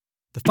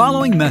The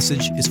following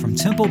message is from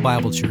Temple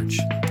Bible Church.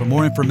 For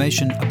more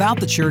information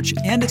about the church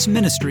and its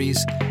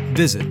ministries,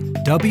 visit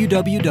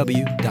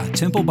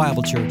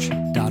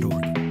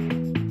www.templebiblechurch.org.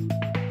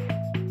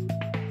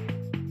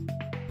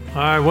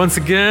 All right, once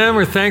again,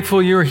 we're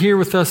thankful you're here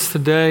with us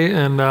today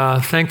and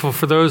thankful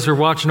for those who are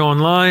watching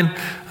online.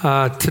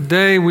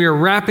 Today we are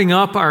wrapping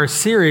up our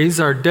series,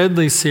 our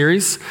Deadly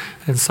series,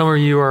 and some of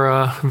you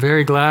are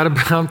very glad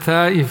about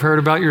that. You've heard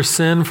about your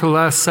sin for the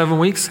last 7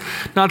 weeks.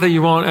 Not that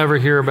you won't ever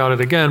hear about it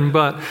again,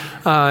 but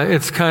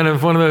it's kind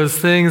of one of those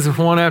things,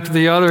 one after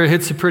the other, it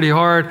hits you pretty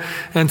hard,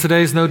 and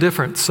today's no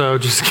different. So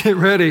just get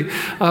ready.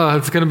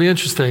 It's going to be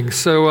interesting.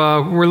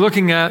 So we're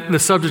looking at the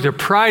subject of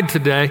pride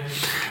today.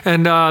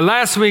 And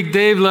last week,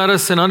 Dave led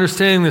us in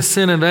understanding the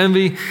sin of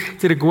envy.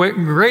 Did a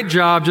great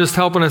job just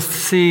helping us to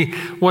see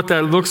what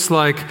that looks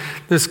like.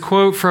 This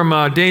quote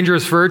from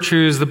Dangerous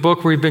Virtues, the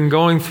book we've been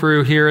going through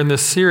here in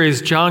this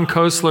series, John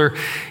Kosler,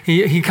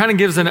 he kind of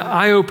gives an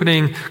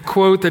eye-opening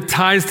quote that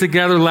ties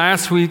together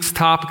last week's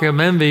topic of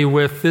envy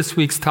with this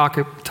week's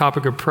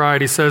topic of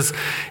pride. He says,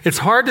 "It's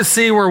hard to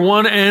see where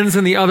one ends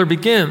and the other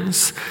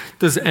begins.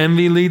 Does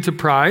envy lead to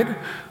pride?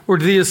 Or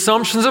do the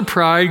assumptions of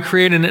pride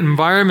create an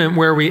environment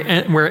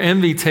where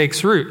envy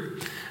takes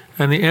root?"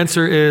 And the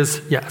answer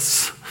is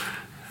yes.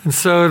 And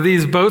so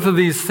both of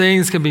these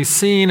things can be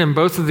seen, and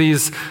both of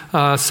these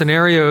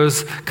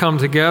scenarios come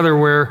together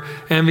where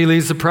envy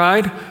leads to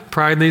pride,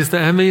 pride leads to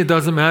envy. It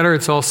doesn't matter.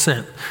 It's all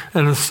sin.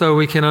 And so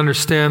we can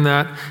understand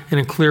that in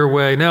a clear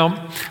way.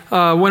 Now,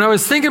 when I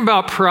was thinking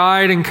about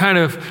pride and kind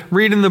of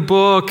reading the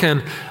book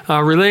and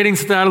relating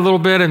to that a little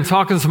bit and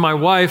talking to my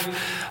wife,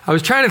 I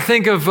was trying to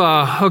think of,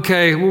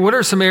 what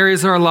are some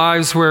areas in our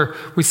lives where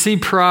we see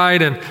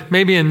pride, and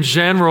maybe in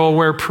general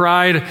where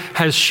pride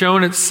has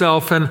shown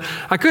itself. And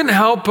I couldn't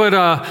help but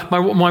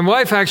my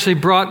wife actually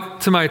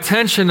brought to my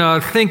attention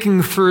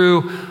thinking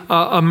through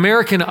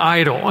American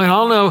Idol. And I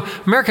don't know,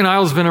 American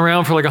Idol's been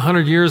around for like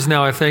 100 years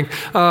now, I think.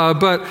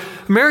 But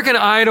American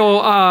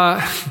Idol,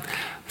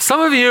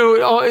 some of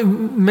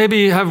you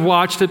maybe have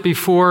watched it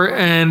before,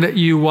 and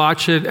you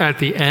watch it at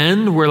the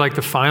end where like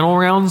the final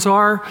rounds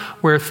are,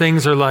 where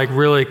things are like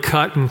really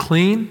cut and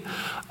clean.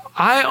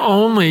 I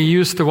only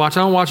used to watch,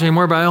 I don't watch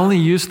anymore, but I only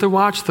used to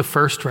watch the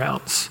first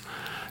rounds.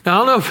 Now, I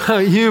don't know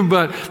about you,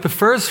 but the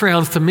first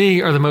rounds to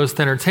me are the most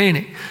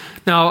entertaining.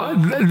 Now,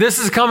 this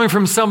is coming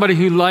from somebody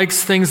who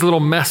likes things a little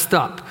messed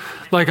up.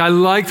 Like, I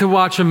like to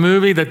watch a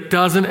movie that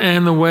doesn't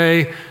end the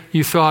way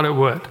you thought it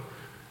would.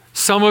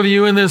 Some of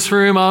you in this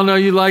room, I don't know,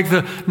 you like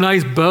the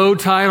nice bow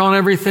tied on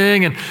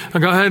everything, and I'll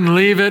go ahead and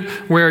leave it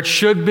where it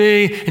should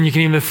be, and you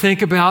can even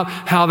think about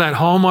how that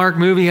Hallmark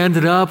movie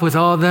ended up with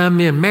all of them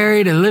being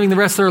married and living the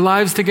rest of their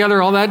lives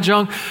together, all that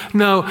junk.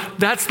 No,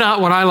 that's not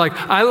what I like.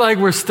 I like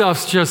where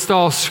stuff's just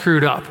all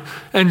screwed up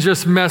and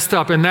just messed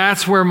up, and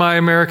that's where my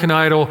American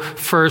Idol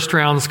first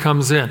rounds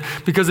comes in.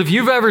 Because if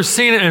you've ever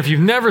seen it, and if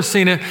you've never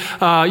seen it,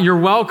 you're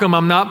welcome.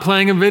 I'm not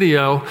playing a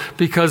video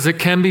because it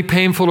can be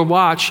painful to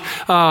watch.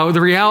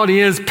 The reality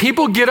is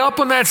people get up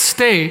on that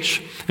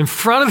stage in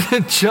front of the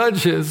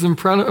judges, in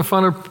front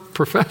of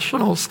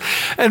professionals,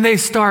 and they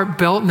start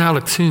belting out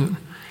a tune.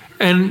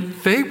 And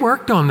they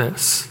worked on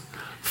this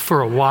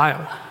for a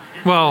while.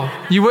 Well,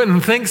 you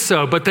wouldn't think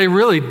so, but they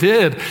really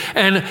did.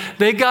 And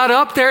they got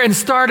up there and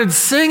started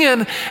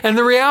singing, and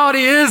the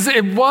reality is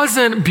it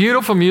wasn't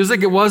beautiful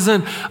music. It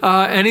wasn't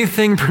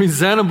anything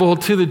presentable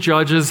to the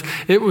judges.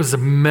 It was a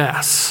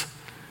mess.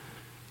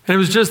 And it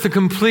was just a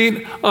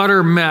complete,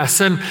 utter mess.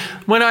 And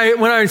when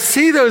I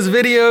see those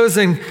videos,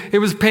 and it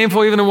was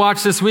painful even to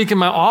watch this week in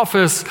my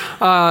office,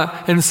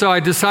 and so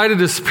I decided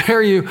to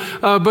spare you.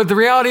 But the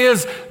reality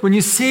is, when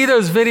you see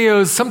those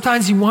videos,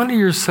 sometimes you wonder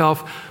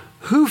yourself,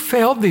 who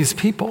failed these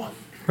people,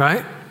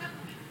 right?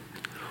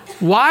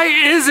 Why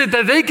is it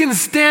that they can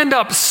stand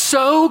up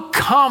so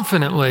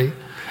confidently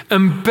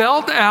and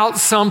belt out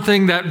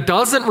something that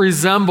doesn't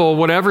resemble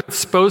whatever it's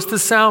supposed to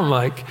sound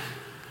like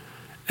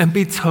and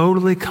be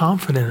totally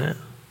confident in it?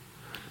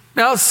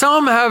 Now,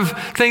 some have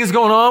things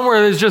going on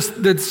where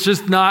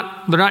they're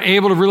not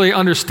able to really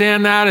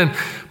understand that.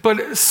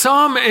 But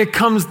some, it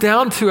comes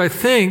down to, I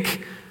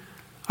think,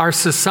 our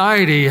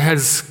society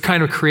has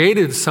kind of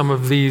created some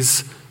of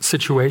these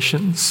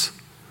situations,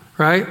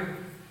 right?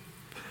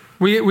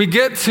 We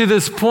get to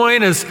this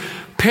point as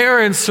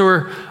parents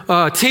or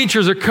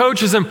teachers or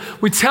coaches, and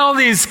we tell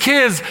these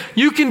kids,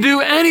 you can do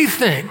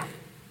anything.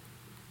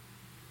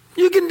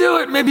 You can do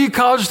it. Maybe you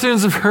college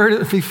students have heard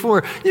it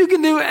before. You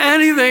can do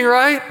anything,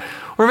 right?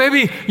 Or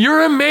maybe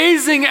you're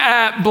amazing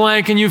at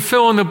blank, and you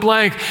fill in the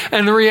blank,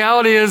 and the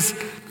reality is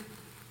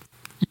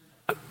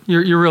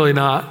you're really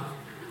not.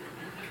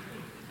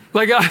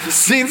 Like, I've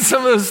seen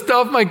some of the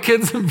stuff my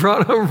kids have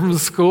brought home from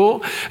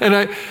school, and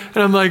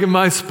I'm like,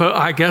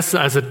 I guess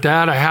as a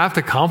dad, I have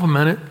to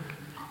compliment it.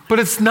 But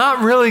it's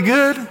not really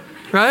good,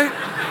 right?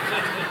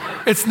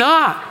 It's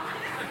not.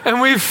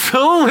 And we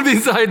fill with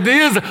these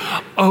ideas,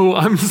 oh,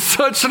 I'm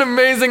such an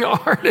amazing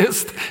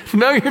artist.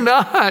 No, you're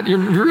not. You're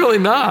really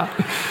not.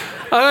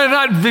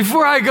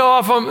 Before I go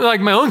off on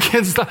like my own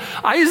kids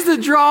stuff, I used to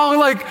draw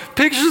like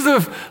pictures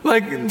of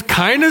like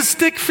kind of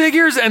stick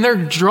figures, and they're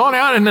drawn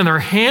out, and then their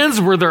hands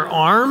were their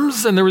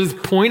arms, and there was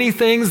pointy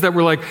things that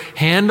were like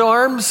hand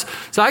arms.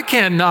 So I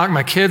can't knock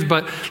my kids,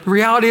 but the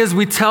reality is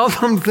we tell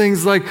them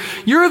things like,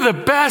 you're the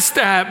best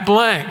at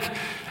blank.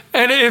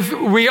 And if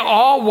we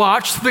all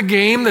watched the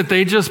game that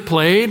they just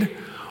played,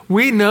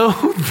 we know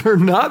they're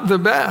not the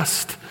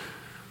best,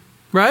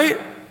 right?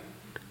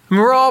 I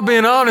mean, we're all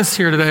being honest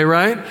here today,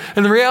 right?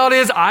 And the reality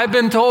is, I've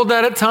been told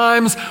that at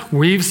times,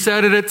 we've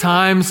said it at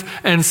times,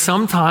 and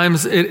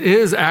sometimes it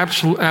is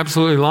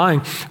absolutely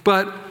lying.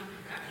 But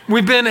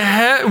we've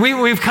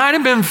kind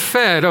of been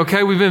fed,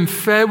 okay? We've been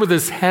fed with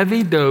this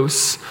heavy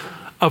dose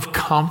of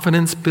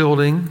confidence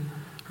building,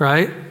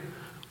 right?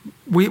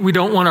 We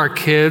don't want our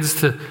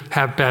kids to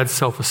have bad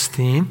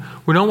self-esteem.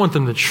 We don't want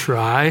them to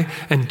try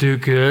and do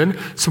good,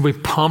 so we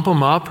pump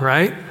them up,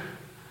 right?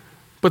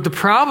 But the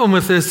problem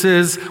with this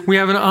is we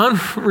have an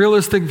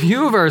unrealistic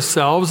view of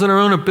ourselves and our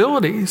own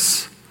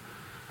abilities.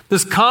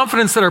 This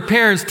confidence that our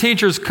parents,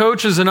 teachers,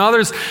 coaches, and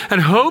others had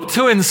hoped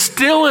to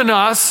instill in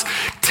us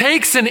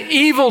takes an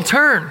evil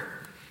turn.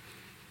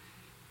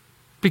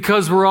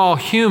 Because we're all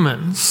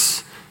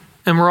humans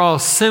and we're all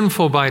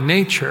sinful by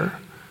nature.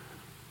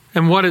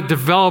 And what it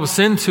develops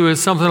into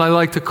is something I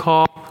like to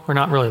call, or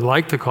not really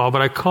like to call,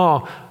 but I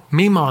call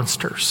me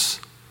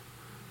monsters.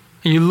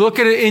 And you look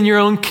at it in your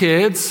own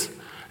kids,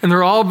 and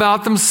they're all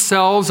about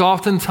themselves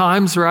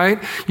oftentimes,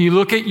 right? You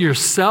look at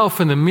yourself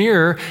in the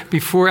mirror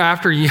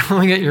after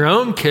yelling at your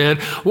own kid,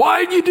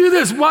 why did you do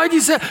this? Why did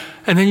you say?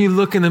 And then you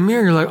look in the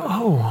mirror, you're like,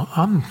 oh,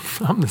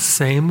 I'm the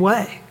same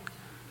way.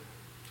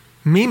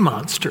 Me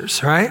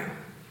monsters, right?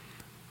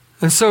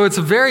 And so it's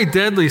a very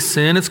deadly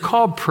sin. It's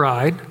called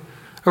pride.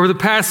 Over the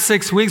past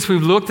 6 weeks,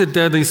 we've looked at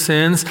deadly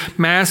sins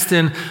masked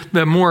in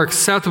the more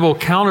acceptable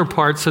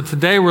counterparts. So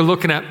today we're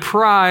looking at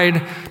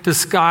pride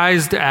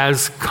disguised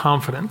as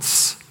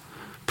confidence.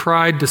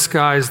 Pride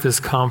disguised as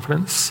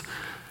confidence.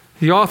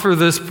 The author of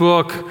this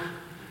book,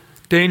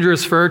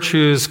 Dangerous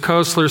Virtues,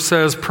 Koestler,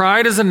 says,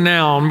 pride is a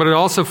noun, but it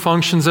also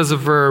functions as a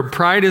verb.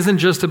 Pride isn't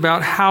just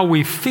about how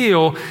we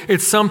feel,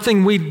 it's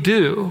something we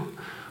do.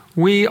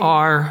 We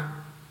are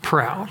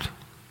proud.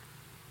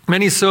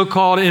 Many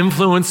so-called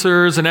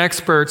influencers and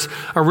experts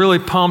are really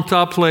pumped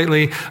up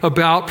lately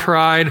about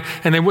pride,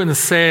 and they wouldn't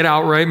say it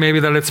outright, maybe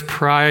that it's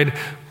pride,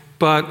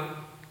 but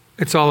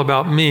it's all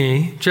about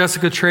me.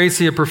 Jessica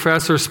Tracy, a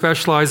professor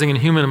specializing in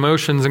human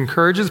emotions,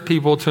 encourages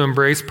people to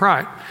embrace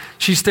pride.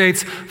 She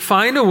states,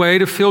 find a way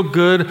to feel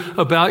good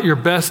about your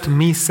best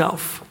me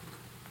self.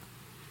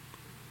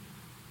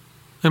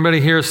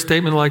 Anybody hear a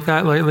statement like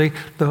that lately?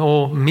 The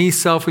whole me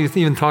self, we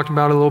even talked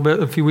about it a little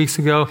bit a few weeks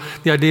ago.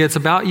 The idea it's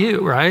about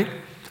you, right?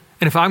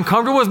 And if I'm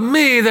comfortable with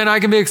me, then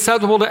I can be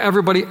acceptable to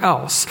everybody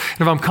else.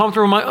 And if I'm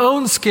comfortable in my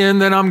own skin,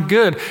 then I'm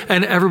good.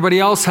 And everybody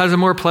else has a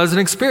more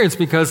pleasant experience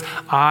because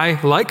I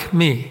like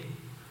me.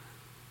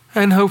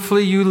 And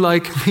hopefully you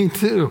like me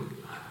too.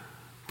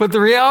 But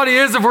the reality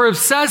is, if we're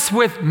obsessed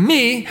with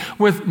me,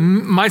 with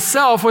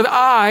myself, with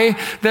I,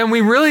 then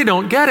we really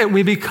don't get it.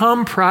 We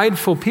become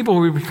prideful people.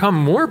 We become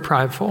more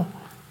prideful.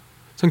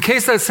 So in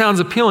case that sounds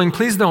appealing,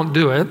 please don't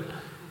do it.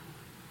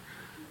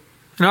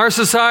 In our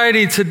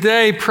society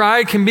today,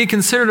 pride can be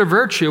considered a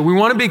virtue. We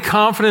want to be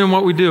confident in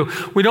what we do.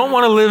 We don't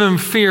want to live in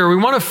fear. We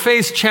want to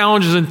face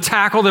challenges and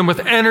tackle them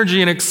with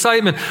energy and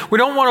excitement. We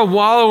don't want to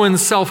wallow in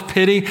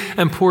self-pity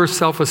and poor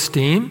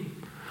self-esteem.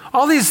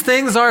 All these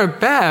things aren't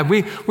bad.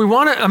 We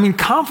want to,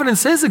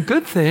 confidence is a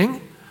good thing.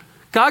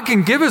 God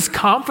can give us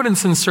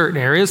confidence in certain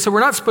areas, so we're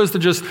not supposed to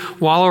just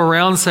wallow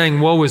around saying,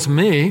 woe is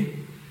me.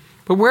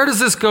 But where does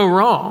this go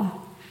wrong?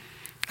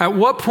 At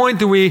what point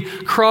do we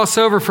cross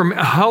over from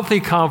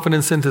healthy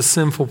confidence into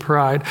sinful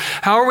pride?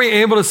 How are we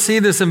able to see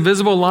this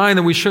invisible line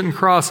that we shouldn't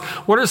cross?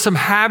 What are some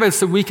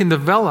habits that we can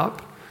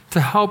develop to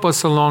help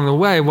us along the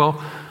way? Well,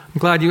 I'm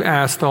glad you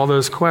asked all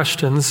those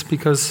questions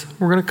because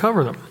we're going to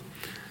cover them.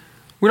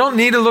 We don't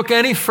need to look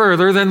any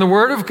further than the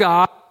Word of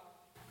God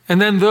and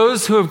then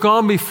those who have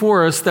gone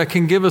before us that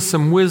can give us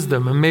some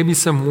wisdom and maybe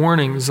some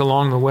warnings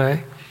along the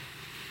way.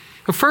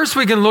 But first,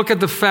 we can look at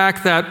the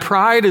fact that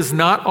pride is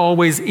not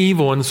always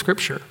evil in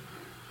Scripture.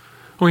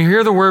 When we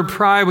hear the word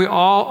pride, we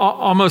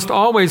almost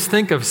always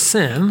think of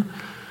sin.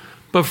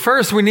 But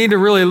first, we need to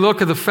really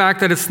look at the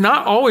fact that it's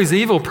not always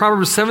evil.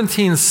 Proverbs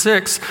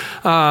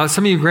 17:6,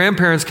 some of you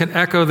grandparents can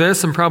echo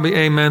this and probably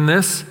amen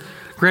this.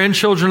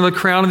 Grandchildren are the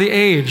crown of the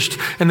aged,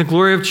 and the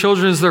glory of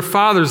children is their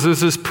fathers.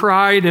 There's this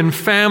pride in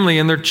family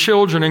and their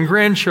children and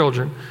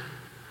grandchildren.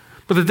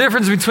 But the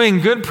difference between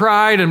good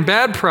pride and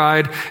bad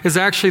pride is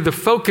actually the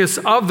focus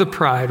of the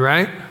pride,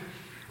 right?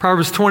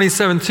 Proverbs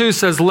 27:2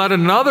 says, let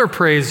another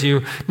praise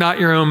you, not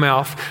your own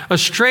mouth. A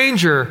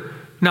stranger,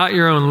 not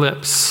your own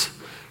lips.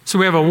 So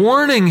we have a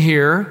warning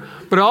here,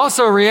 but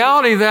also a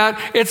reality that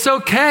it's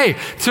okay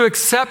to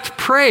accept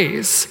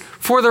praise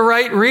for the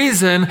right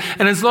reason.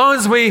 And as long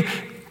as we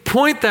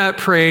point that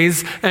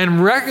praise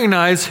and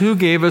recognize who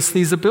gave us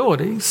these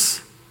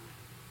abilities.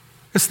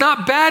 It's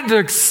not bad to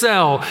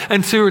excel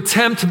and to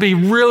attempt to be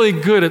really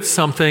good at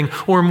something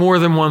or more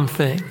than one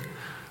thing.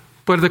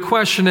 But the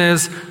question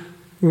is,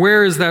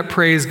 where is that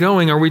praise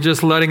going? Are we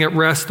just letting it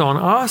rest on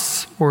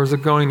us, or is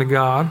it going to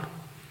God?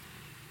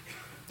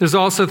 There's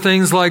also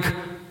things like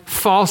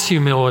false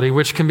humility,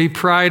 which can be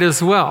pride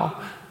as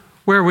well,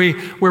 where we're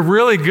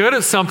really good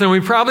at something. We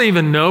probably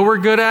even know we're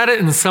good at it,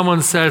 and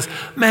someone says,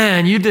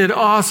 man, you did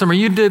awesome, or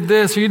you did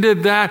this, or you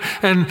did that.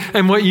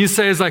 And what you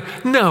say is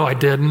like, no, I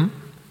didn't.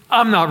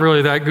 I'm not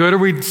really that good. Or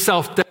we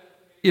self-doubt,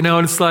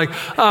 and it's like,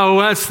 oh,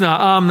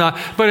 I'm not.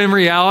 But in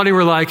reality,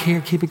 we're like, here,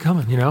 keep it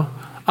coming,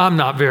 I'm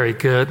not very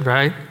good,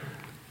 right?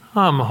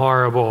 I'm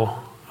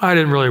horrible. I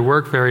didn't really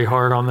work very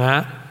hard on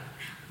that.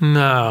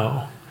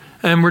 No.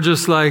 And we're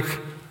just like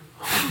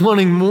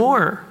wanting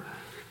more.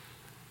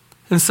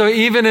 And so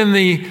even in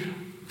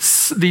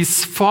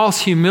these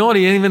false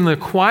humility, and even the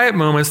quiet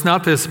moments,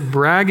 not this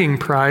bragging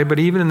pride, but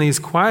even in these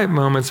quiet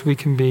moments, we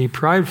can be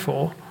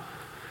prideful.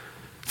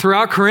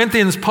 Throughout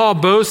Corinthians, Paul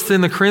boasts in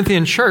the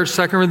Corinthian church,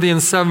 2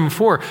 Corinthians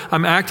 7:4,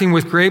 I'm acting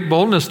with great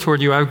boldness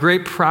toward you. I have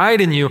great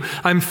pride in you.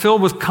 I'm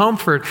filled with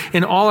comfort.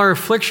 In all our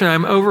affliction,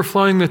 I'm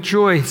overflowing with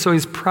joy. So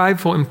he's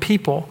prideful in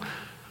people.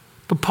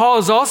 But Paul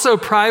is also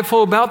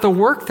prideful about the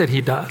work that he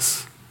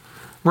does.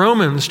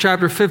 Romans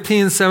chapter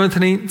 15,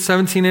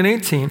 17 and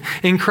 18.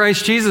 In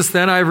Christ Jesus,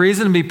 then, I have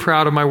reason to be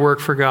proud of my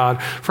work for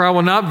God. For I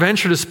will not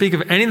venture to speak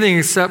of anything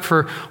except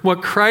for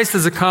what Christ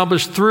has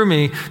accomplished through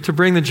me to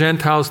bring the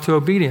Gentiles to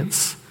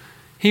obedience.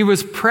 He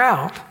was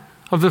proud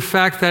of the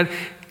fact that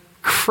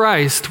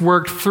Christ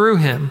worked through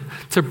him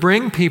to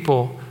bring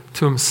people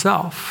to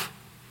himself.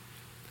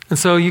 And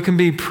so you can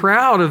be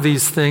proud of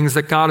these things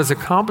that God is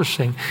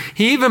accomplishing.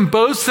 He even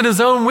boasts in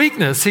his own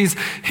weakness.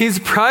 He's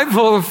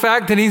prideful of the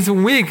fact that he's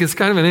weak. It's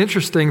kind of an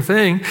interesting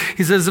thing.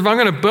 He says, if I'm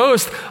going to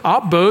boast, I'll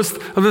boast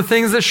of the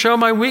things that show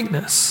my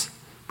weakness,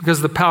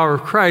 because the power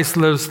of Christ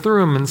lives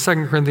through him in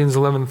 2 Corinthians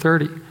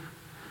 11:30.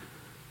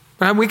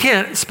 But we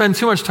can't spend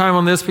too much time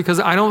on this, because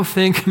I don't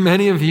think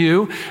many of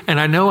you, and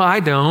I know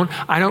I don't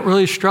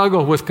really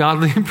struggle with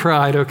godly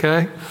pride,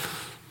 okay?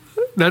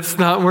 That's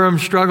not where I'm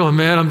struggling,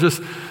 man. I'm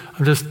just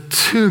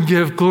to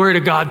give glory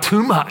to God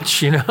too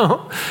much,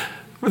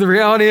 But the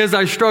reality is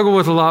I struggle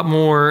with a lot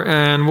more,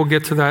 and we'll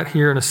get to that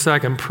here in a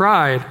second.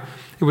 Pride,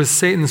 it was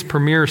Satan's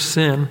premier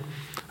sin.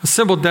 A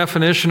simple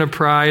definition of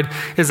pride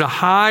is a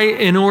high,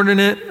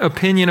 inordinate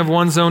opinion of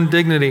one's own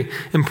dignity,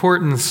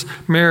 importance,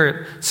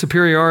 merit,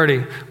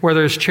 superiority,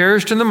 whether it's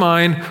cherished in the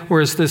mind or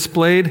is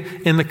displayed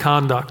in the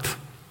conduct.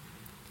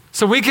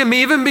 So we can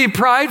even be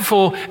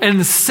prideful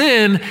and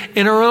sin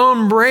in our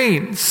own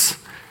brains.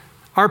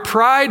 Our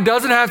pride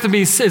doesn't have to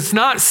be, it's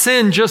not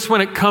sin just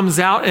when it comes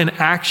out in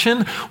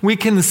action. We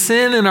can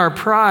sin in our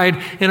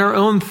pride in our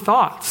own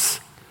thoughts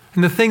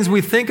and the things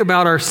we think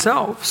about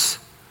ourselves.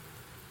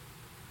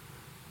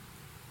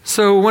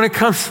 So when it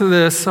comes to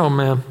this,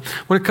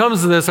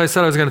 I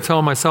said I was going to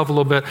tell myself a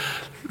little bit.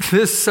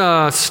 This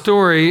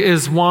story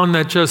is one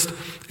that just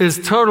is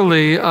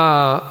totally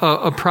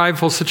a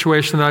prideful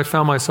situation that I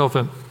found myself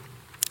in.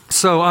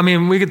 So,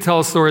 we could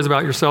tell stories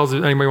about yourselves.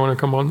 If anybody want to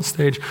come on the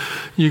stage,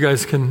 you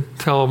guys can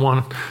tell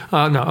one.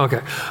 No,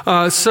 okay.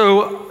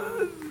 So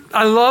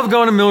I love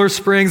going to Miller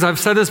Springs. I've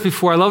said this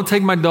before. I love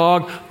taking my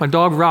dog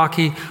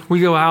Rocky. We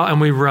go out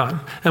and we run.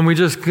 And we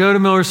just go to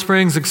Miller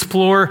Springs,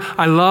 explore.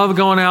 I love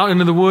going out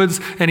into the woods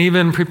and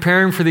even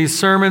preparing for these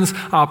sermons.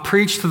 I'll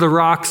preach to the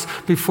rocks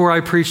before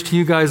I preach to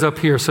you guys up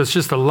here. So it's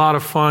just a lot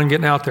of fun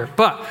getting out there.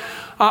 But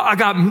I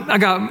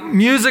got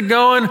music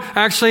going.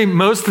 Actually,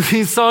 most of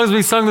these songs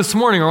we sung this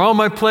morning are on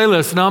my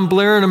playlist, and I'm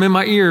blaring them in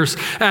my ears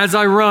as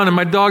I run, and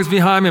my dog's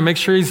behind me. Make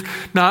sure he's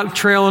not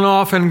trailing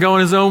off and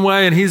going his own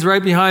way, and he's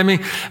right behind me.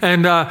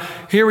 And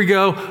here we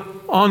go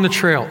on the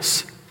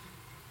trails.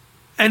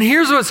 And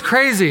here's what's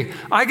crazy.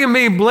 I can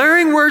be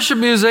blaring worship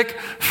music,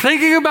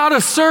 thinking about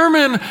a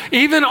sermon,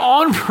 even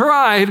on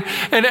pride,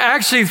 and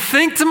actually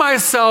think to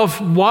myself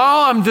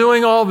while I'm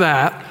doing all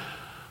that,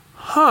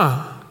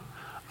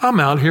 I'm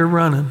out here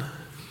running.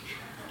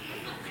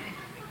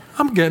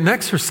 I'm getting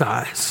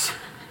exercise.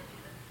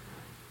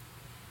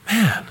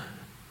 Man,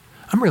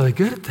 I'm really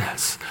good at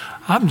this.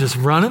 I'm just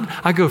running.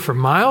 I go for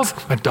miles.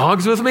 My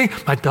dog's with me.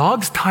 My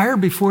dog's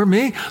tired before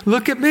me.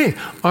 Look at me.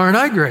 Aren't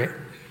I great?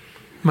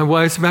 My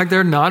wife's back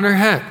there nodding her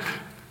head.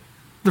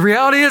 The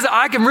reality is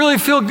I can really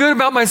feel good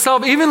about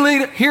myself,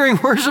 even hearing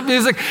worship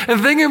music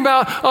and thinking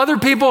about other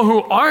people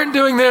who aren't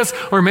doing this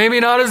or maybe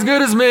not as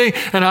good as me,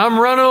 and I'm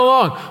running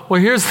along. Well,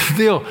 here's the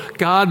deal.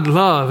 God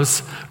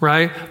loves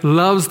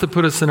to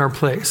put us in our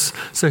place.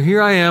 So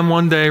here I am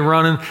one day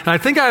running, and I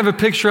think I have a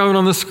picture of it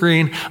on the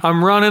screen.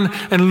 I'm running,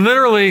 and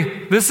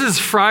literally, this is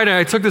Friday.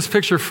 I took this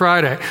picture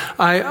Friday.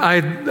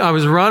 I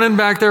was running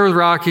back there with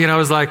Rocky, and I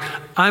was like,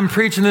 I'm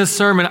preaching this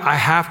sermon. I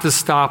have to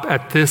stop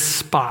at this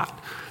spot.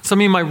 Some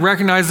of you might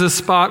recognize this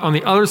spot. On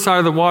the other side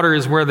of the water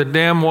is where the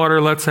dam water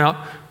lets out.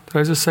 Did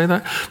I just say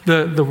that?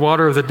 The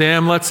water of the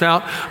dam lets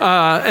out.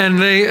 And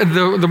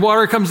the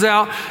water comes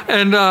out,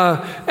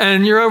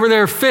 and you're over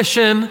there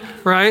fishing,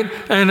 right?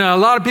 And a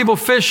lot of people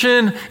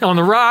fishing on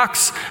the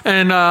rocks,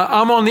 and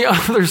I'm on the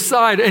other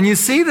side. And you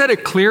see that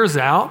it clears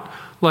out,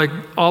 like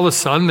all of a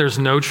sudden there's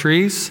no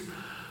trees.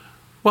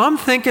 Well, I'm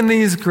thinking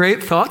these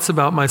great thoughts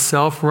about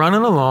myself,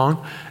 running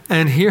along,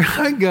 and here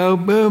I go,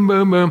 boom,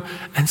 boom, boom,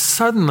 and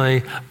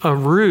suddenly a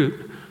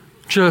root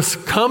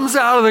just comes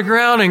out of the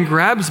ground and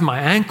grabs my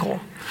ankle.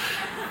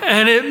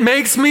 And it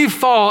makes me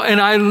fall, and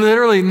I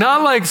literally,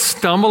 not like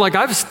stumble, like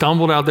I've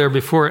stumbled out there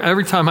before.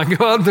 Every time I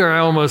go out there, I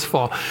almost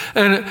fall.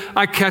 And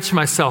I catch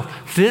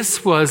myself.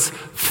 This was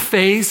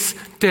face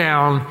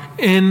down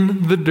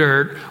in the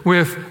dirt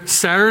with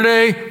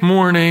Saturday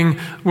morning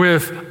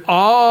with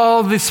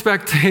all the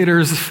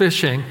spectators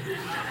fishing.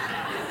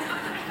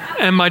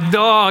 And my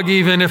dog,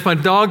 even if my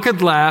dog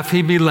could laugh,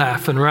 he'd be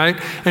laughing, right?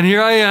 And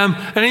here I am,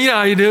 and you know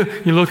how you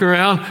do? You look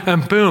around,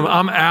 and boom,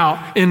 I'm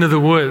out into the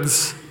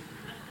woods.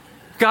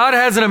 God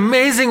has an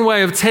amazing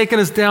way of taking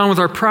us down with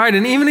our pride.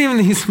 And even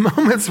these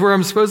moments where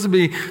I'm supposed to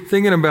be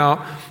thinking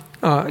about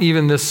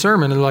even this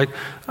sermon, and like,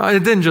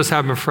 it didn't just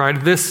happen Friday.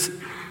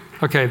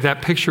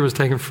 That picture was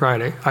taken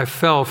Friday. I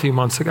fell a few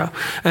months ago.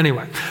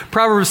 Anyway,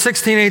 Proverbs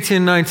 16, 18,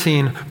 and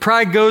 19.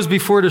 Pride goes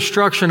before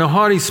destruction, a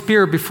haughty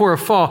spirit before a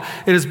fall.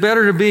 It is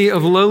better to be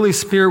of lowly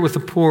spirit with the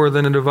poor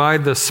than to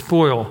divide the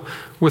spoil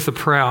with the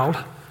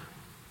proud.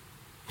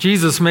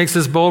 Jesus makes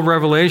this bold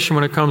revelation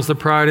when it comes to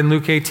pride in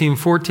Luke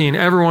 18:14.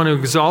 Everyone who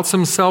exalts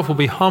himself will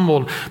be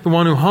humbled. The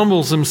one who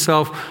humbles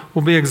himself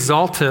will be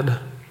exalted.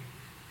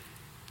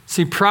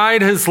 See,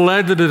 pride has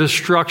led to the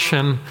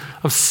destruction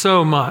of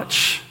so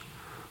much.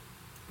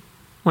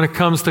 When it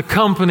comes to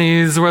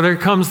companies, whether it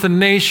comes to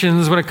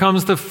nations, when it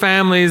comes to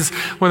families,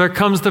 whether it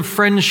comes to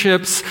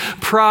friendships,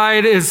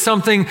 pride is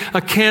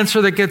a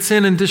cancer that gets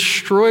in and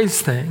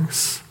destroys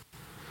things.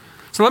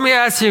 So let me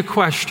ask you a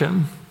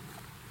question.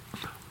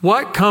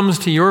 What comes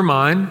to your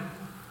mind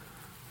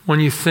when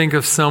you think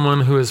of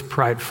someone who is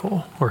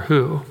prideful, or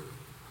who?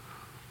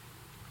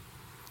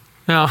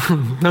 Now,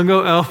 don't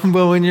go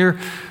elbowing your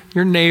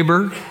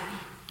neighbor,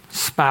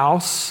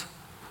 spouse.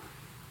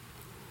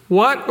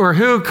 What or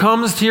who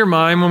comes to your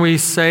mind when we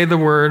say the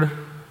word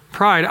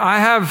pride? I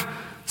have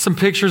some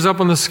pictures up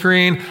on the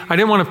screen. I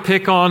didn't want to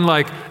pick on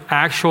like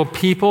actual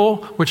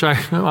people, which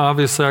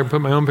obviously I put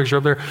my own picture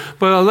up there.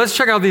 But let's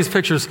check out these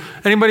pictures.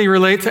 Anybody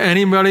relate to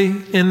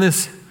anybody in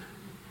these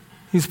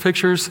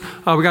pictures?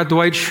 We got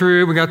Dwight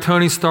Schrute, we got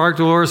Tony Stark,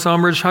 Dolores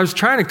Umbridge. I was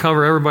trying to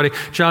cover everybody.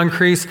 John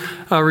Kreese,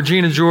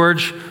 Regina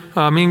George,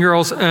 Mean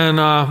Girls. And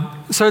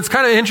so it's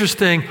kind of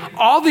interesting.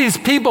 All these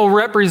people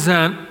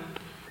represent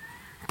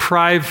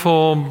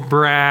prideful,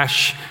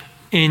 brash,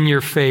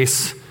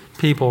 in-your-face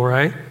people,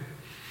 right?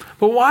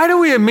 But why do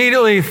we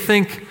immediately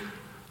think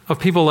of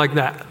people like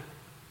that?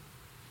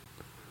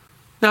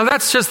 Now,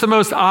 that's just the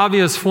most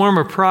obvious form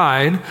of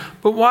pride,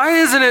 but why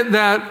isn't it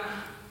that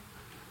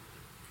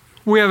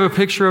we have a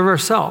picture of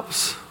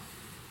ourselves?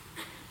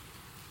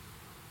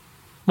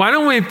 Why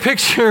don't we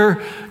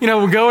picture, we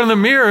go in the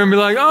mirror and be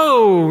like,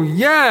 oh,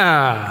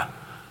 yeah,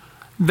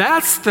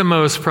 that's the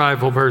most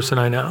prideful person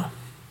I know.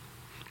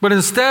 But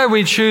instead,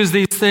 we choose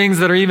these things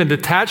that are even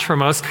detached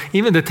from us,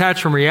 even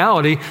detached from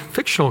reality,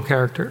 fictional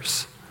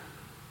characters.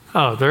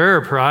 Oh,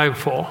 they're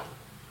prideful.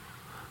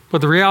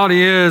 But the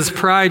reality is,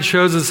 pride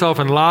shows itself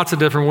in lots of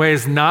different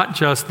ways, not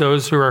just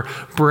those who are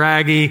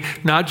braggy,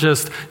 not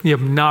just the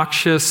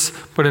obnoxious,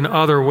 but in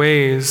other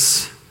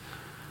ways.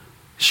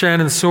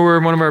 Shannon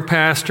Sword, one of our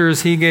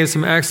pastors, he gave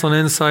some excellent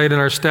insight in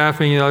our staff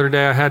meeting the other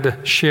day. I had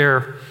to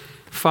share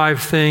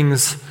 5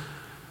 things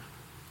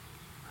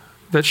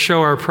that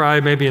show our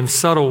pride maybe in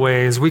subtle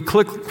ways. We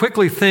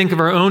quickly think of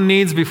our own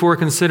needs before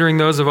considering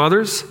those of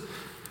others.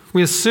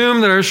 We assume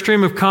that our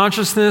stream of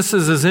consciousness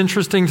is as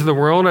interesting to the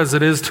world as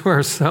it is to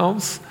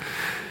ourselves.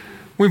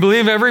 We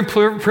believe every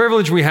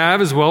privilege we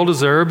have is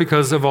well-deserved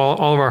because of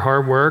all of our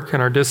hard work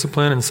and our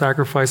discipline and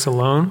sacrifice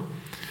alone.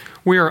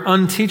 We are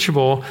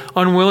unteachable,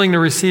 unwilling to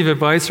receive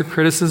advice or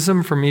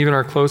criticism from even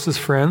our closest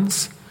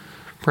friends.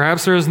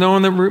 Perhaps there is no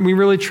one that we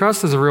really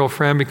trust as a real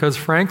friend because,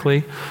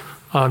 frankly,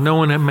 no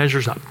one that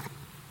measures up.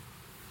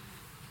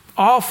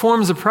 All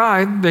forms of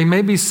pride, they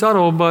may be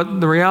subtle, but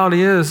the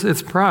reality is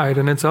it's pride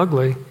and it's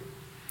ugly.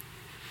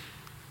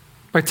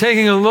 By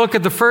taking a look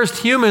at the first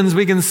humans,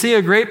 we can see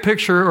a great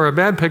picture or a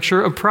bad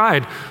picture of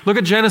pride. Look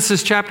at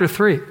Genesis chapter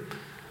 3.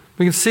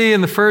 We can see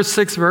in the first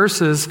 6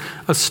 verses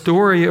a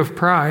story of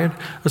pride,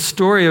 a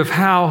story of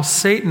how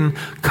Satan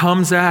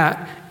comes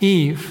at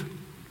Eve.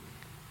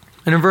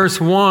 And in verse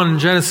 1,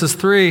 Genesis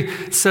 3,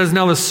 it says,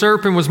 "Now the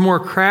serpent was more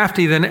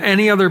crafty than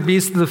any other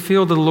beast of the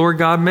field that the Lord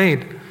God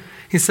made.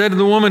 He said to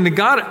the woman, did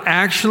God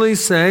actually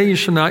say you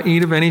shall not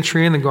eat of any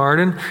tree in the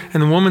garden?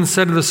 And the woman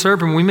said to the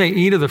serpent, we may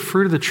eat of the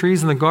fruit of the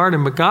trees in the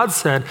garden, but God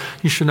said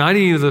you should not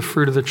eat of the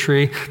fruit of the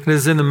tree that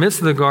is in the midst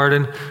of the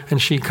garden.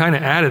 And she kind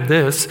of added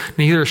this,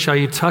 neither shall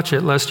you touch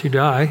it lest you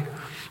die.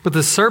 But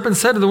the serpent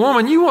said to the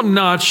woman, "You will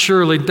not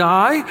surely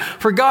die,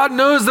 for God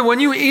knows that when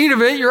you eat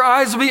of it, your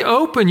eyes will be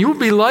open. You will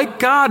be like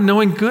God,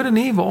 knowing good and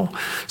evil."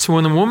 So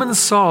when the woman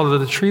saw that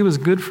the tree was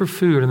good for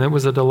food, and that it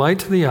was a delight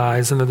to the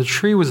eyes, and that the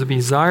tree was a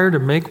desire to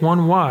make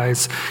one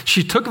wise,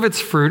 she took of its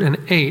fruit and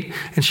ate.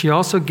 And she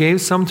also gave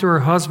some to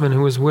her husband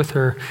who was with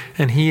her,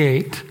 and he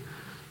ate.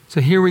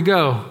 So here we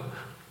go.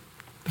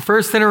 The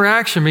first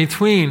interaction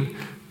between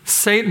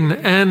Satan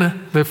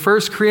and the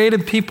first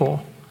created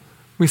people.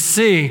 We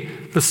see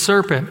the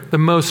serpent, the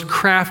most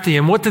crafty.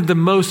 And what did the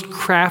most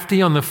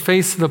crafty on the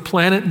face of the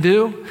planet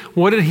do?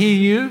 What did he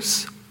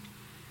use?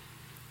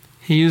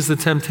 He used the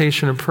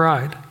temptation of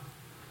pride.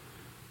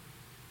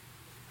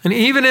 And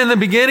even in the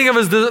beginning of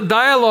his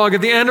dialogue,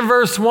 at the end of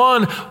verse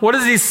 1, what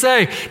does he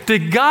say?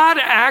 Did God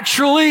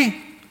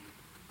actually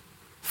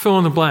fill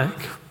in the blank?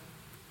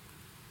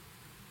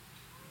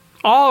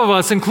 All of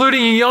us,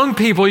 including you young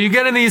people, you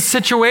get in these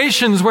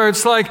situations where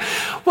it's like,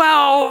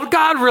 well,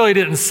 God really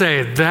didn't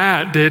say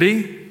that, did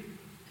he?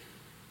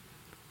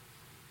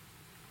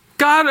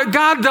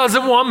 God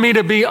doesn't want me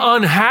to be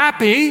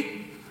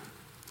unhappy.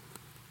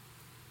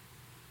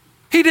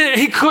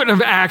 He couldn't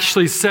have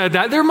actually said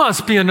that. There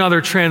must be another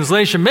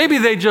translation. Maybe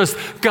they just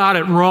got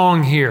it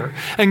wrong here.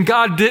 And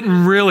God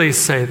didn't really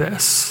say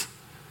this.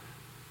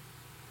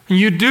 And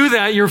you do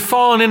that, you're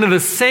falling into the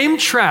same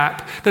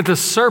trap that the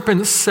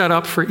serpent set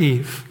up for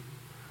Eve.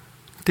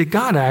 Did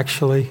God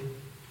actually?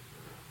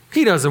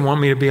 He doesn't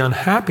want me to be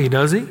unhappy,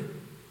 does he?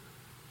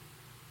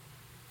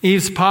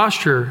 Eve's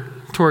posture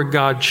toward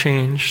God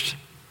changed.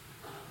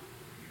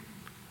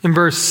 In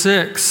verse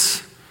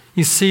 6,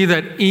 you see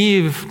that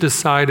Eve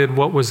decided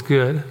what was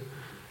good.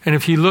 And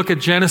if you look at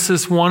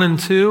Genesis 1 and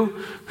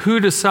 2, who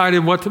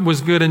decided what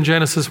was good in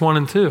Genesis 1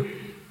 and 2?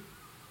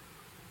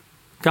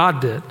 God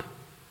did.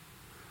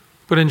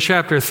 But in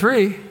chapter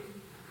 3,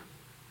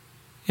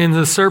 in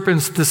the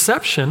serpent's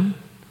deception,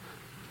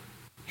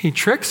 he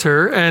tricks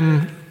her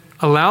and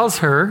allows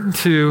her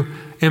to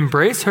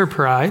embrace her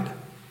pride,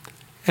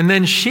 and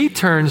then she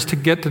turns to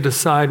get to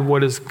decide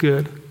what is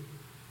good.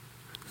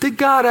 Did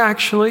God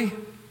actually?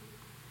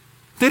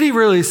 Did he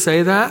really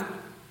say that?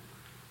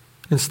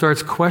 And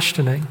starts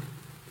questioning.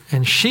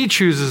 And she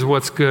chooses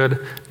what's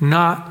good,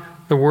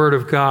 not the Word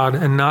of God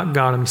and not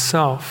God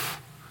himself.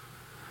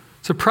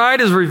 So pride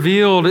is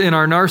revealed in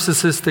our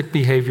narcissistic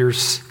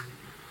behaviors.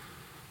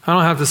 I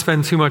don't have to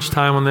spend too much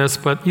time on this,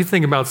 but you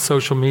think about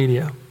social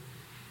media.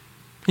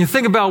 You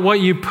think about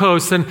what you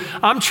post, and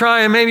I'm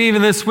trying maybe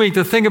even this week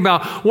to think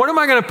about what am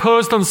I going to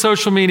post on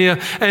social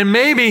media, and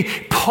maybe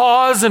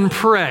pause and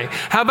pray.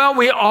 How about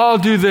we all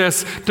do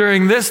this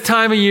during this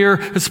time of year,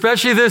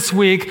 especially this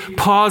week,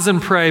 pause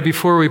and pray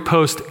before we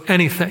post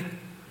anything.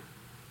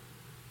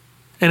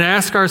 And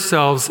ask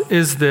ourselves,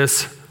 is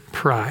this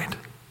pride?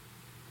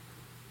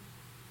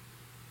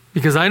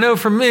 Because I know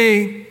for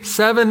me,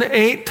 7,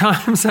 8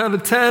 times out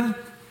of 10,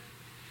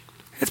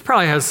 it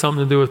probably has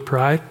something to do with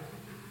pride.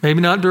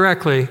 Maybe not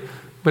directly,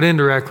 but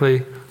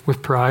indirectly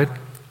with pride.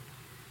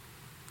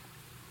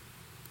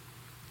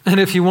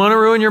 And if you want to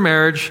ruin your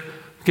marriage,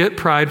 get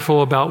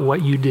prideful about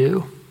what you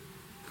do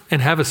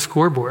and have a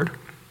scoreboard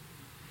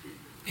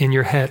in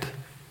your head.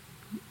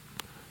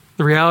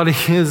 The reality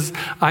is,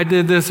 I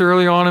did this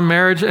early on in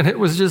marriage, and it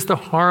was just a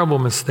horrible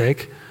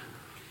mistake.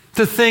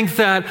 To think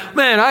that,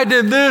 man, I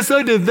did this,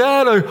 I did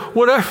that, or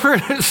whatever.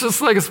 It's just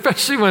like,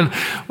 especially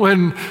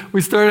when we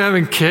started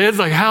having kids,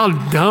 like how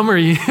dumb are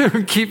you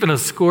keeping a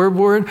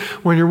scoreboard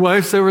when your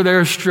wife's over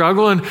there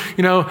struggling,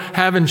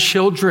 having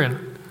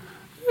children.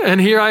 And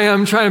here I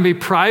am trying to be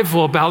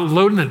prideful about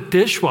loading the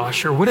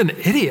dishwasher. What an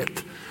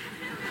idiot.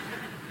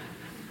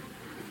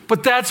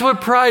 But that's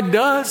what pride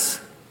does.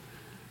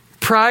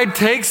 Pride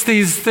takes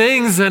these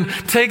things and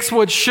takes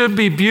what should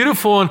be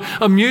beautiful and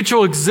a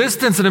mutual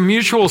existence and a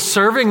mutual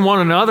serving one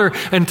another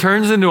and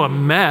turns into a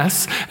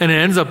mess, and it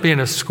ends up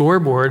being a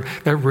scoreboard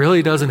that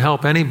really doesn't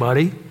help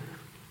anybody.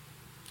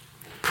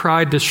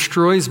 Pride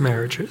destroys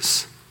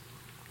marriages.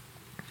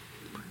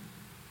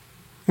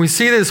 We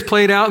see this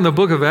played out in the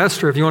book of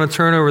Esther. If you want to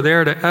turn over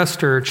there to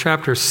Esther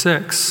chapter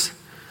 6.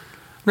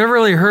 Never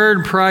really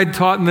heard pride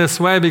taught in this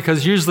way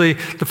because usually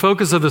the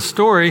focus of the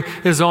story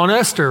is on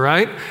Esther,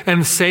 right?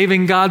 And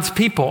saving God's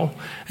people.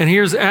 And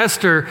here's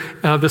Esther,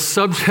 the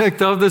subject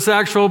of this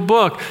actual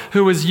book,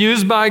 who was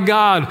used by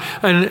God,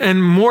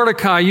 and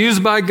Mordecai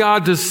used by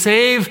God to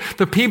save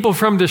the people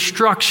from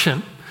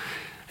destruction.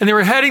 And they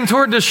were heading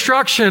toward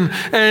destruction,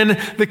 and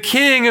the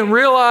king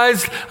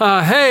realized,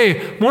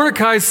 hey,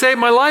 Mordecai saved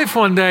my life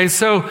one day.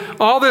 So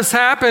all this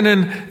happened,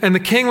 and the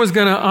king was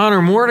going to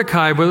honor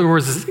Mordecai, but there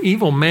was this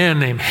evil man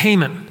named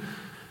Haman.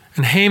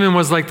 And Haman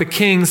was like the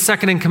king's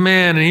second in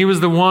command, and he was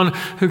the one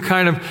who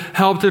kind of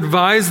helped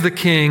advise the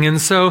king.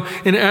 And so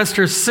in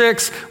Esther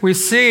 6, we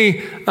see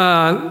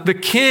the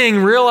king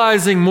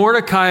realizing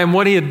Mordecai and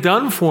what he had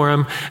done for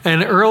him.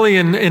 And early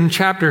in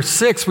chapter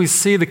 6, we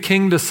see the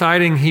king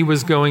deciding he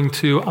was going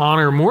to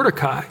honor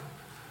Mordecai.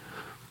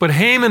 But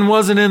Haman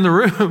wasn't in the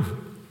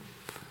room.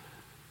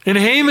 And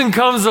Haman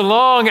comes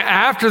along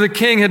after the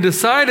king had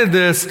decided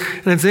this,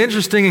 and it's an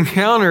interesting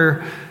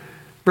encounter.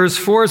 Verse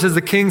 4 says,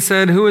 the king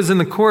said, who is in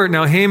the court?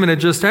 Now Haman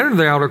had just entered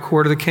the outer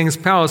court of the king's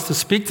palace to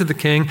speak to the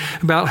king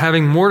about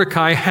having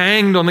Mordecai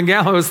hanged on the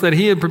gallows that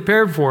he had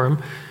prepared for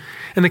him.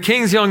 And the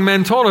king's young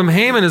men told him,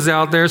 Haman is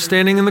out there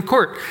standing in the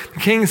court. The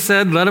king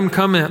said, let him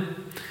come in.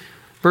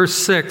 Verse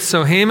 6,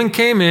 so Haman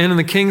came in, and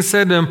the king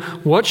said to him,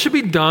 what should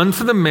be done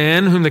to the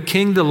man whom the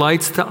king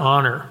delights to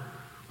honor?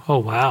 Oh,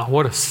 wow,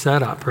 what a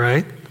setup,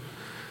 right?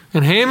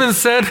 And Haman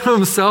said to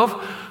himself,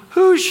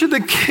 who should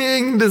the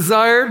king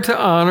desire to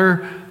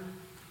honor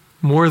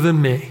more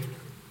than me?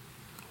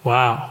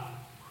 Wow,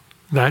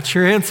 that's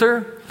your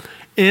answer?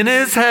 In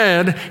his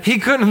head, he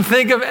couldn't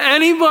think of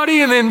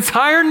anybody in the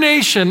entire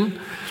nation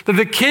that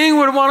the king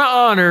would want to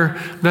honor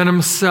than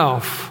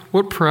himself.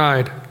 What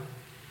pride.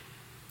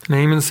 And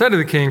Haman said to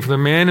the king, for the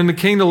man whom the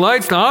king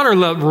delights to honor,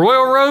 let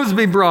royal robes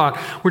be brought,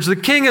 which the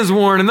king has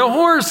worn, and the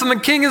horse and the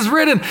king has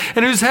ridden,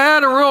 and whose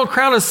head a royal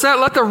crown is set.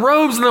 Let the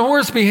robes and the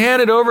horse be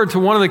handed over to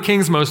one of the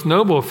king's most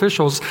noble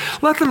officials.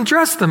 Let them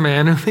dress the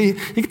man. You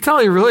can tell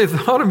he really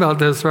thought about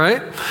this,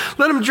 right?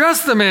 Let him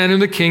dress the man whom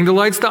the king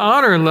delights to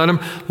honor, and let him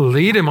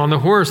lead him on the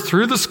horse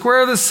through the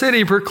square of the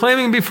city,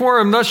 proclaiming before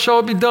him, thus shall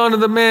it be done to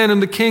the man whom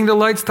the king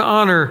delights to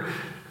honor.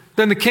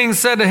 Then the king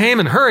said to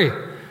Haman, hurry,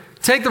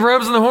 take the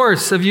robes and the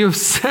horse, as you have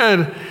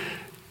said,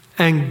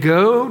 and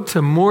go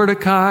to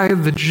Mordecai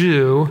the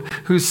Jew,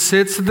 who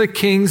sits at the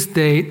king's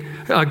gate.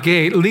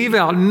 Leave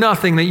out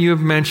nothing that you have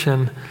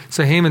mentioned.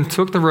 So Haman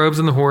took the robes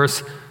and the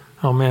horse.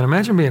 Oh man,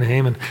 imagine being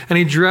Haman. And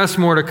he dressed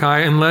Mordecai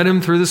and led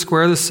him through the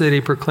square of the city,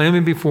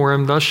 proclaiming before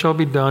him, thus shall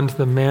be done to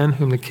the man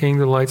whom the king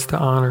delights to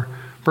honor.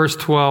 Verse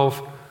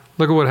 12,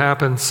 look at what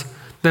happens.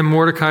 Then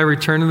Mordecai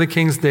returned to the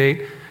king's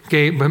gate,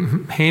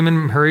 but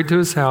Haman hurried to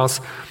his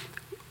house,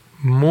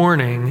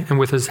 mourning and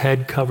with his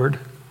head covered.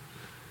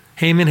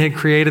 Haman had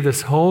created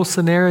this whole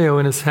scenario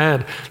in his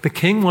head. The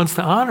king wants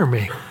to honor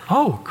me.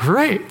 Oh,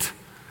 great.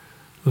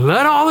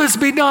 Let all this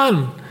be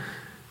done.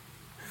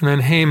 And then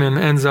Haman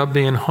ends up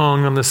being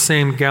hung on the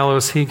same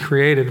gallows he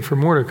created for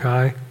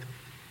Mordecai.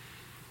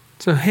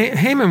 So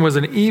Haman was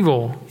an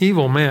evil,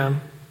 evil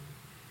man.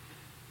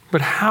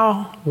 But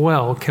how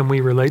well can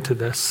we relate to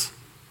this?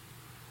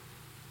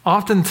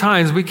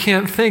 Oftentimes, we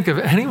can't think of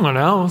anyone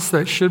else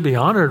that should be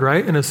honored,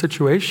 right, in a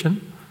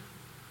situation.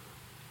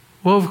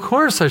 Well, of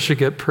course I should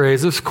get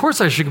praise. Of course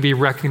I should be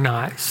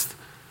recognized.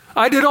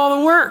 I did all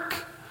the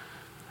work.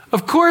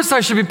 Of course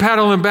I should be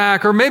patted on the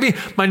back, or maybe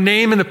my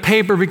name in the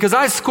paper because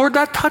I scored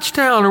that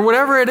touchdown or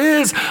whatever it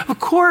is. Of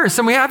course.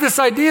 And we have this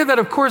idea that,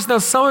 of course, now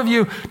some of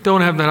you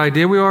don't have that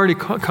idea. We already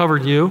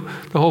covered you,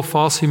 the whole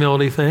false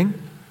humility thing,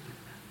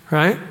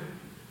 right?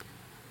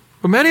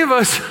 But many of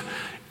us,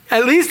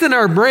 at least in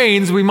our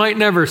brains, we might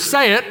never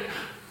say it.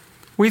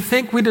 We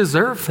think we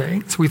deserve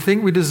things. We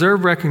think we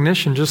deserve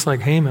recognition, just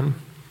like Haman.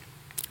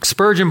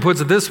 Spurgeon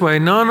puts it this way,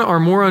 none are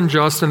more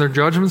unjust in their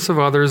judgments of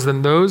others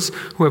than those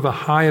who have a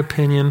high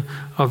opinion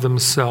of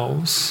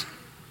themselves.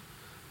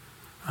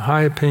 A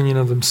high opinion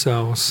of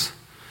themselves.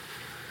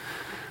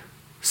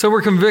 So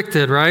we're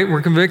convicted, right?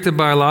 We're convicted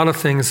by a lot of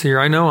things here.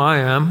 I know I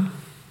am.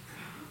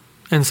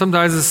 And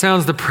sometimes it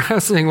sounds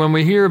depressing when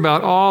we hear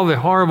about all the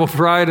horrible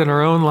pride in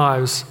our own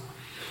lives.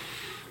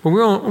 But we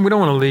don't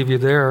want to leave you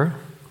there.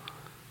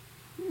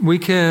 We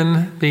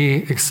can be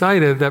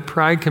excited that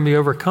pride can be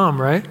overcome,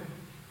 right?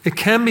 It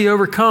can be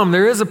overcome.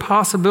 There is a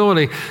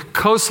possibility.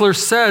 Kostler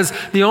says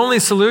the only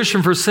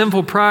solution for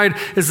sinful pride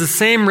is the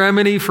same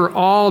remedy for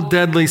all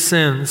deadly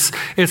sins.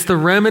 It's the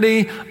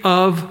remedy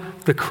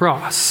of the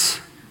cross.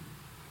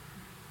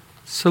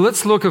 So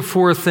let's look at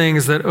 4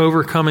 things that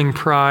overcoming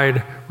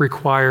pride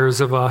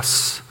requires of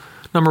us.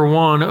 Number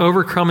 1,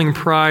 overcoming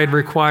pride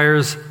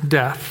requires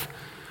death.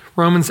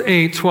 Romans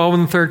 8, 12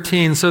 and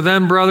 13. So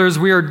then, brothers,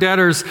 we are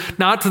debtors,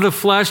 not to the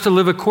flesh, to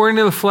live according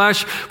to the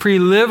flesh. For you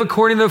live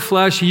according to the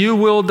flesh, you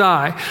will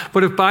die.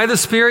 But if by the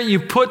Spirit you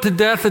put to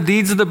death the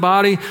deeds of the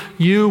body,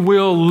 you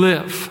will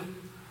live.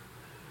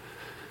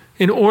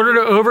 In order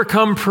to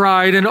overcome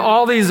pride and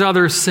all these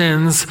other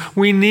sins,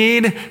 we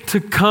need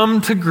to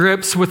come to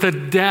grips with a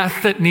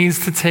death that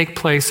needs to take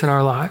place in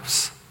our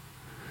lives.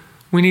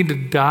 We need to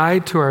die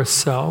to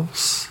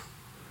ourselves.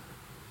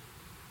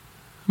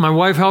 My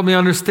wife helped me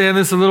understand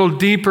this a little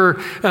deeper,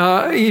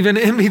 even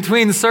in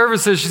between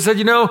services. She said,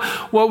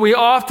 what we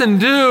often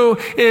do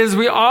is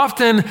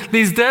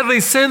these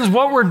deadly sins,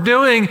 what we're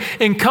doing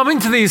in coming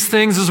to these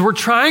things is we're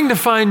trying to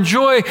find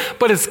joy,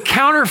 but it's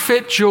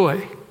counterfeit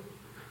joy.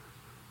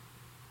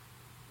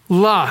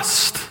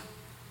 Lust,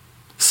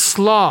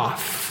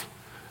 sloth,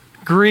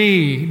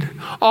 greed,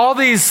 all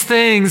these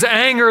things,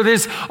 anger,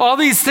 all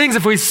these things,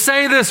 if we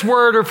say this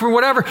word or for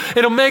whatever,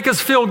 it'll make us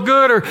feel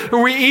good,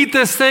 or we eat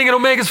this thing, it'll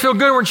make us feel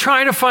good. We're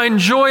trying to find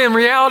joy. In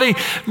reality,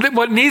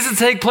 what needs to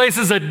take place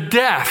is a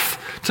death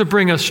to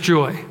bring us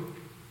joy.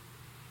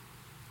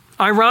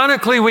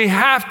 Ironically, we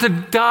have to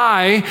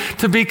die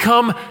to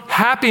become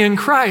happy in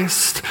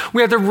Christ.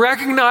 We have to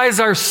recognize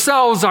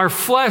ourselves, our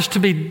flesh, to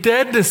be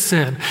dead to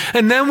sin,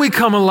 and then we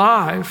come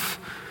alive.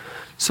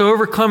 So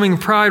overcoming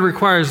pride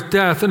requires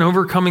death, and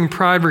overcoming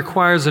pride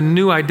requires a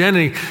new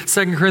identity.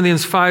 2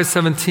 Corinthians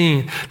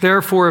 5:17.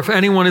 Therefore, if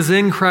anyone is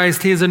in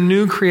Christ, he is a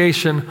new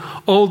creation.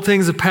 Old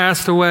things have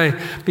passed away.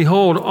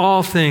 Behold,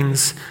 all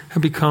things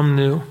have become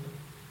new.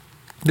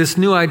 This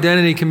new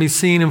identity can be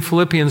seen in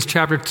Philippians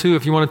chapter 2,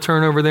 if you want to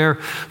turn over there.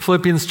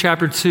 Philippians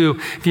chapter 2.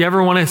 If you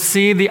ever want to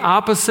see the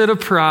opposite of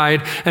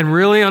pride and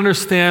really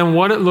understand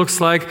what it looks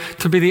like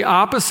to be the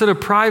opposite of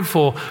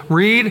prideful,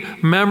 read,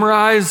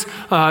 memorize,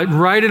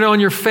 write it on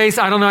your face.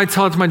 I don't know, I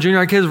tell it to my junior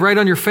high kids, write it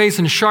on your face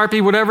in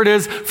Sharpie, whatever it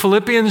is.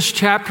 Philippians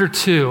chapter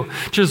 2.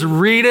 Just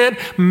read it,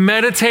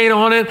 meditate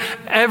on it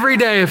every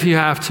day if you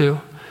have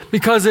to,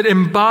 because it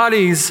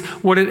embodies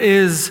what it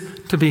is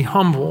to be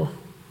humble.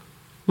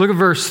 Look at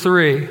verse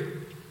 3.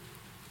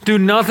 Do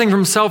nothing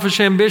from selfish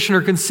ambition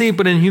or conceit,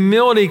 but in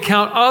humility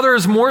count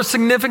others more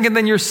significant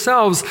than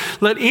yourselves.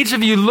 Let each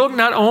of you look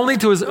not only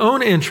to his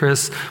own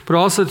interests, but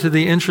also to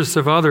the interests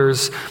of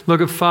others.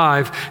 Look at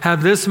 5.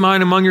 Have this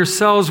mind among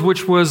yourselves,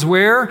 which was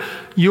where?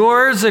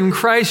 Yours in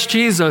Christ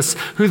Jesus,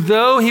 who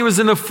though he was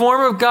in the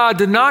form of God,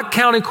 did not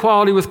count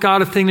equality with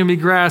God a thing to be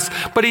grasped,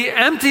 but he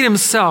emptied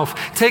himself,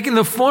 taking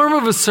the form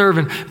of a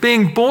servant,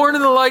 being born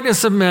in the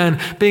likeness of men,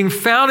 being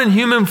found in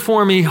human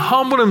form, he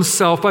humbled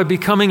himself by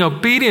becoming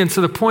obedient to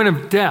the point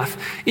of death,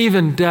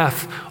 even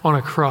death on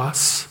a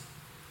cross.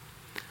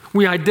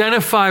 We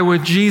identify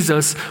with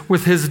Jesus,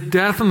 with his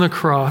death on the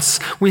cross.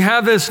 We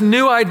have this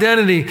new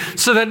identity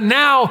so that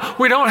now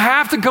we don't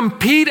have to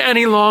compete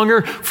any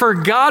longer for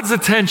God's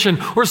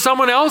attention or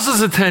someone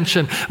else's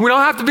attention. We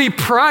don't have to be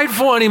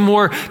prideful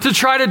anymore to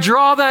try to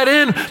draw that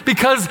in,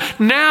 because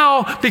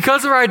now,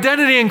 because of our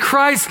identity in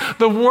Christ,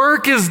 the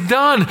work is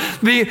done.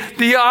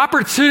 The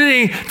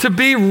opportunity to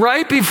be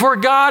right before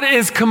God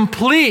is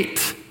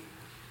complete.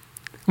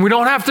 We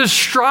don't have to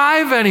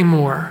strive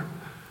anymore.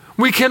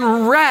 We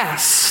can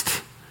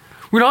rest.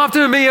 We don't have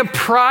to be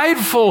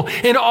prideful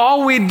in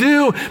all we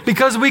do,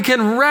 because we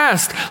can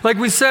rest. Like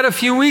we said a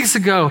few weeks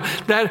ago,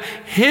 that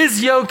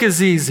his yoke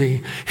is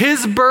easy.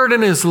 His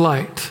burden is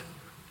light.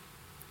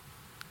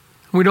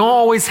 We don't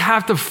always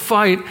have to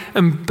fight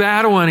and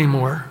battle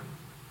anymore,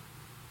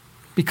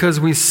 because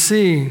we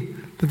see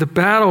that the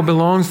battle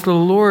belongs to the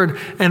Lord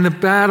and the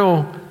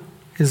battle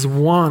is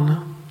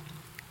won.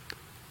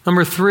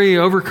 Number 3,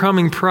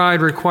 overcoming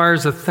pride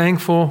requires a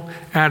thankful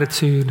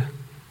attitude.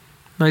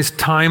 Nice,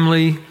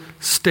 timely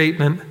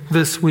statement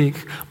this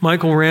week.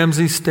 Michael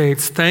Ramsey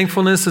states,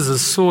 thankfulness is a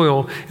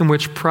soil in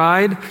which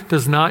pride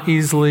does not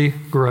easily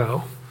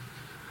grow.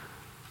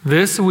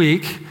 This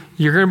week,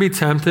 you're going to be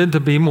tempted to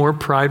be more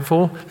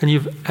prideful than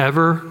you've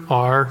ever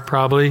are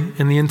probably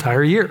in the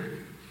entire year.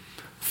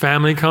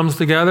 Family comes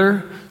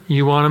together,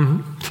 you want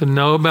them to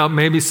know about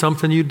maybe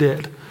something you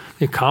did.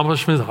 The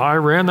accomplishments, I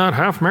ran that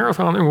half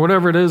marathon, or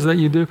whatever it is that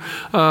you do.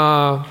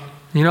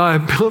 I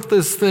built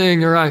this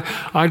thing, or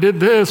I did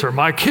this, or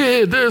my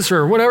kid this,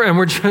 or whatever. And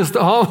we're just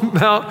all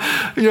about,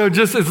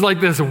 it's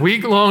like this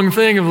week-long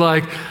thing of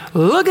like,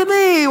 look at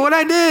me, what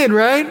I did,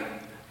 right?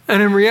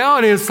 And in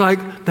reality, it's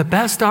like the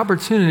best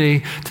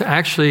opportunity to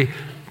actually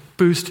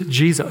boost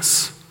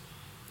Jesus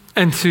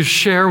and to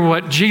share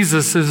what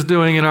Jesus is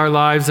doing in our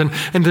lives, and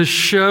to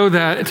show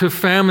that to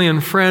family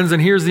and friends.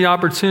 And here's the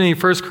opportunity,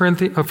 1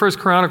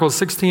 Chronicles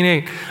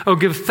 16:8. Oh,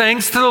 give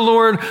thanks to the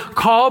Lord,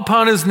 call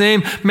upon his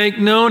name, make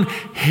known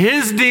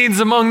his deeds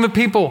among the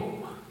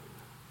people.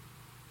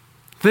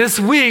 This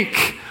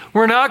week,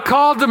 we're not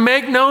called to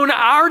make known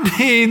our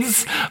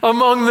deeds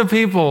among the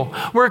people.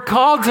 We're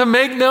called to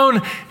make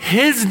known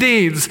his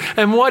deeds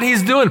and what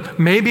he's doing.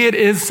 Maybe it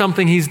is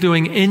something he's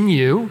doing in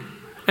you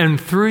and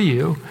through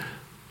you,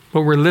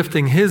 but we're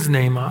lifting his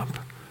name up.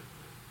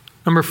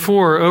 Number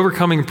 4,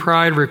 overcoming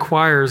pride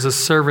requires a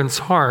servant's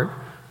heart.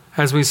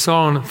 As we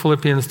saw in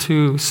Philippians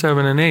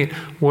 2:7-8,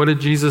 what did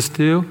Jesus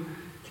do?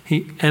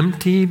 He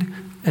emptied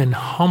and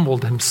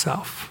humbled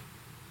himself.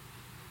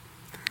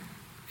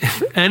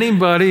 If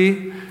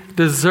anybody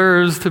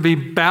deserves to be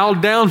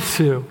bowed down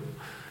to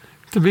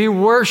be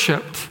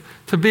worshiped,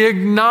 to be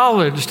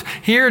acknowledged,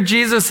 here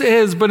Jesus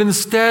is, but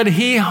instead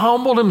he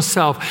humbled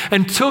himself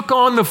and took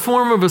on the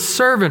form of a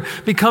servant,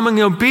 becoming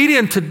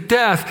obedient to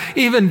death,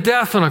 even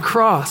death on a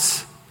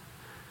cross.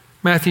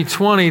 Matthew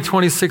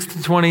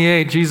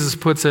 20:26-28, Jesus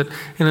puts it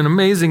in an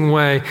amazing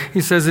way.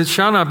 He says, it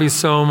shall not be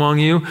so among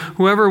you.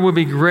 Whoever would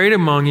be great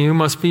among you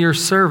must be your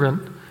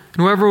servant.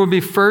 And whoever would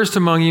be first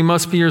among you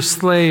must be your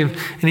slave.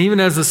 And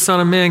even as the Son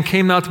of Man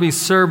came not to be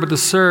served, but to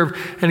serve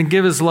and to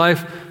give his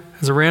life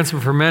as a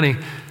ransom for many.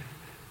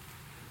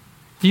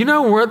 Do you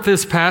know what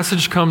this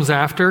passage comes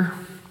after?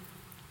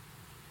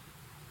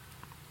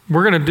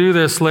 We're going to do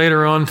this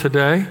later on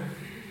today.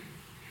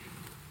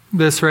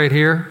 This right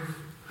here.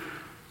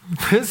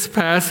 This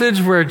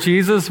passage where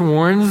Jesus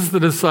warns the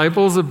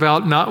disciples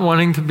about not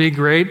wanting to be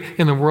great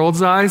in the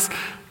world's eyes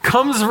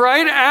comes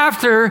right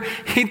after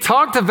he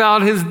talked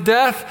about his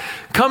death,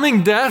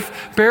 coming death,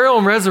 burial,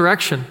 and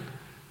resurrection.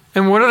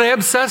 And what are they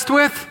obsessed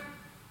with?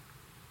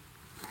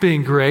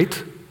 Being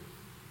great.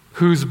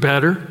 Who's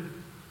better?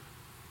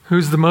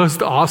 Who's the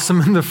most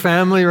awesome in the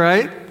family,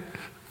 right?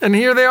 And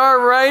here they are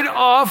right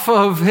off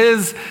of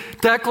his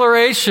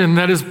declaration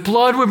that his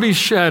blood would be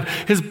shed,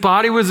 his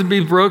body would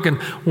be broken.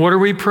 What are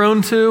we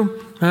prone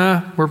to?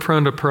 We're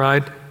prone to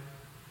pride.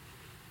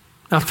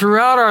 Now,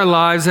 throughout our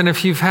lives, and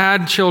if you've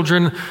had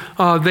children,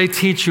 they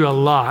teach you a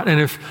lot. And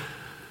if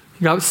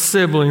you got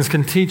siblings,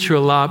 can teach you a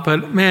lot.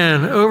 But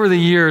man, over the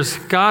years,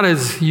 God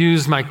has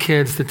used my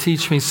kids to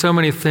teach me so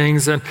many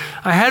things. And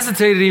I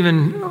hesitated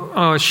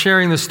even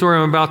sharing the story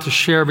I'm about to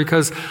share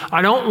because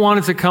I don't want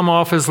it to come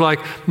off as like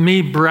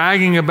me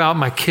bragging about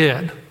my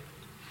kid.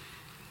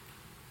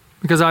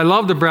 Because I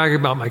love to brag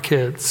about my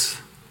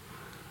kids.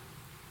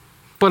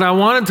 But I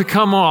want it to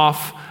come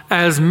off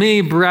as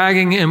me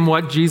bragging in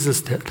what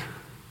Jesus did.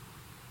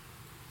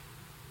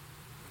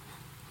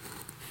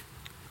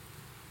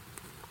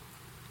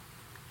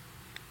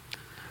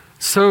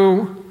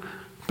 So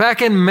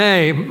back in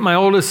May, my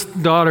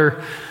oldest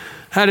daughter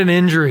had an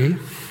injury,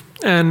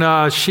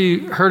 and she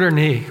hurt her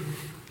knee.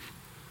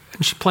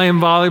 And she's playing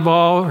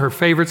volleyball, her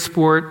favorite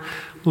sport,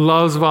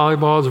 loves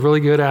volleyball, is really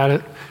good at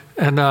it.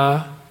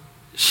 And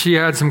she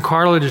had some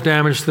cartilage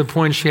damage to the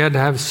point she had to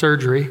have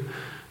surgery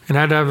and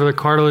had to have the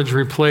cartilage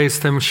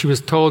replaced, and she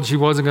was told she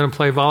wasn't going to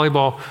play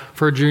volleyball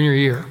for her junior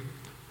year.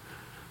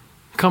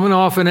 Coming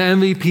off an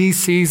MVP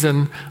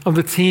season of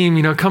the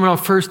team, coming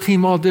off first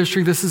team all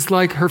district, this is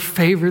like her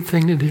favorite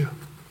thing to do.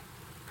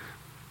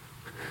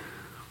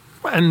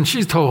 And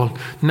she's told,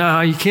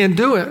 no, you can't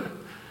do it.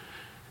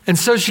 And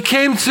so she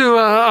came to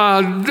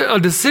a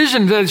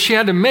decision that she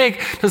had to make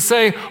to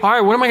say, all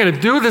right, what am I going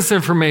to do with this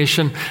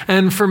information?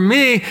 And for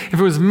me, if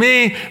it was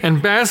me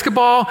and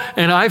basketball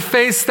and I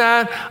faced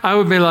that, I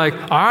would be like, all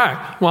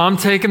right, well, I'm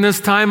taking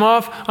this time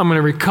off. I'm going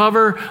to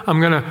recover.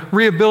 I'm going to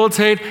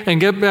rehabilitate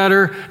and get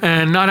better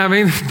and not have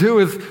anything to do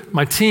with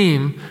my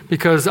team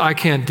because I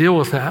can't deal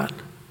with that.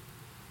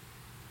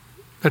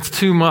 That's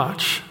too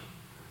much.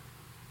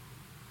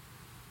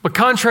 But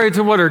contrary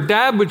to what her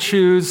dad would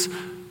choose,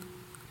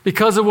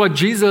 because of what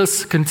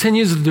Jesus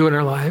continues to do in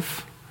her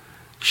life,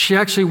 she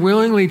actually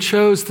willingly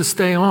chose to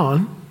stay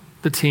on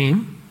the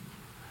team.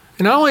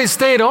 And not only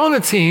stayed on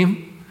the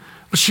team,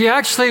 but she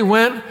actually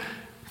went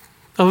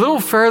a little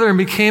further and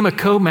became a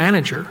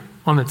co-manager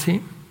on the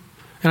team.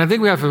 And I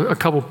think we have a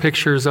couple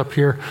pictures up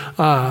here.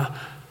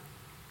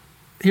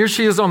 Here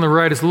she is on the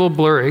right. It's a little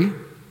blurry.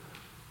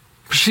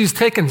 She's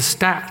taken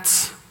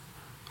stats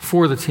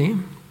for the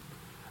team.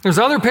 There's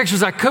other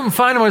pictures, I couldn't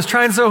find them. I was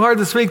trying so hard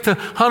this week to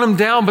hunt them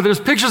down, but there's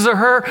pictures of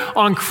her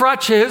on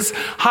crutches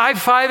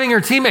high-fiving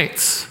her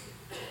teammates.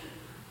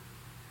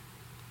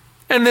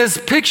 And this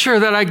picture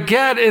that I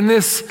get in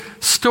this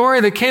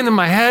story that came to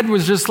my head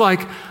was just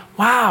like,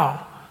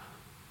 wow,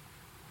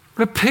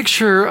 what a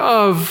picture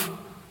of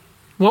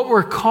what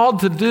we're called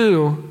to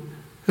do,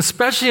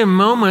 especially in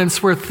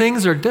moments where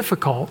things are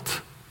difficult.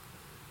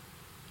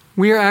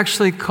 We are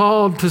actually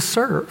called to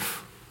serve.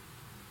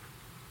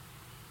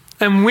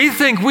 And we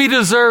think we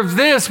deserve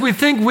this, we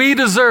think we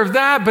deserve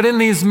that, but in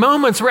these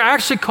moments, we're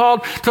actually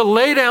called to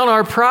lay down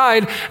our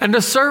pride and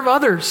to serve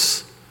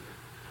others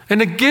and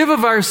to give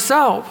of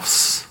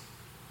ourselves.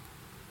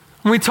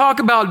 When we talk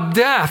about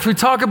death, we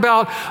talk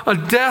about a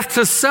death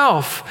to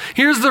self.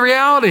 Here's the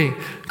reality.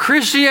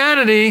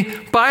 Christianity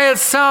by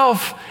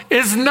itself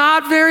is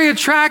not very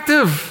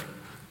attractive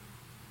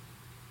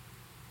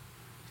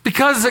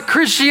because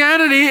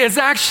Christianity is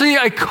actually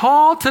a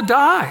call to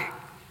die.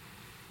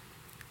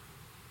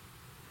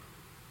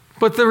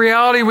 But the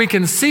reality we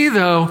can see,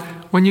 though,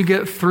 when you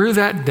get through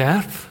that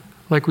death,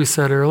 like we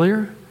said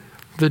earlier,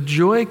 the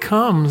joy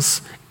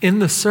comes in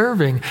the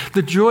serving.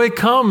 The joy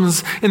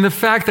comes in the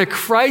fact that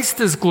Christ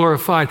is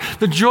glorified.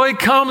 The joy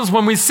comes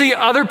when we see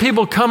other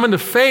people come into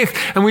faith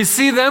and we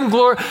see them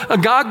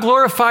God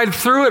glorified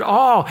through it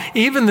all,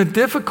 even the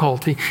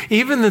difficulty,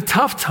 even the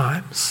tough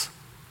times.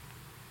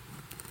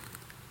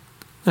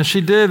 And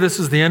this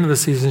was the end of the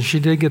season,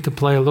 she did get to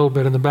play a little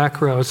bit in the back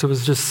row, so it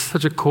was just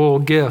such a cool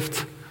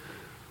gift.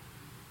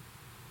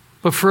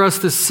 But for us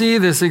to see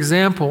this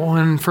example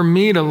and for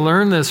me to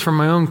learn this from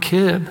my own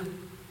kid,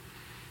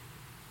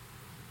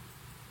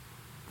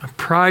 my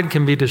pride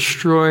can be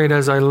destroyed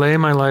as I lay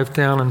my life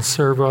down and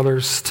serve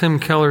others. Tim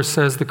Keller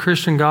says, the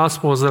Christian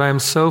gospel is that I am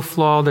so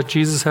flawed that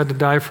Jesus had to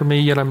die for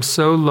me, yet I'm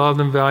so loved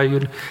and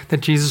valued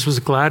that Jesus was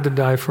glad to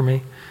die for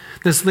me.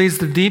 This leads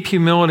to deep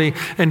humility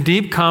and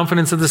deep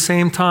confidence at the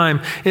same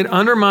time. It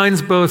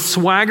undermines both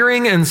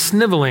swaggering and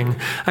sniveling.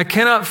 I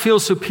cannot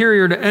feel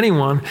superior to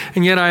anyone,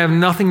 and yet I have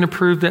nothing to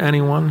prove to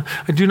anyone.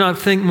 I do not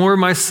think more of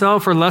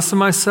myself or less of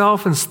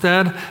myself.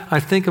 Instead, I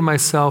think of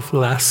myself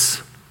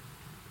less.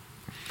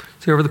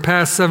 So over the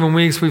past 7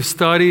 weeks, we've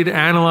studied,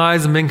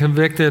 analyzed, and been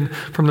convicted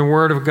from the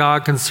Word of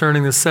God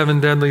concerning the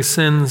 7 deadly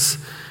sins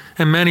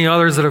and many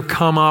others that have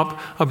come up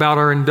about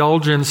our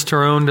indulgence to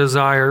our own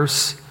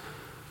desires.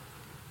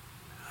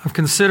 I've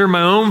considered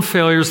my own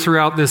failures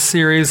throughout this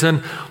series,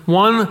 and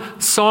one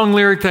song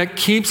lyric that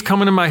keeps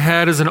coming to my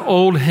head is an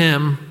old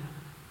hymn,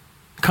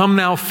 Come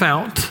Thou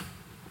Fount.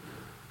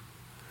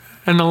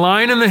 And the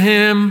line in the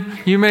hymn,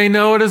 you may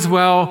know it as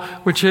well,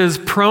 which is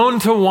prone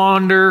to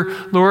wander,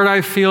 Lord,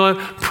 I feel it,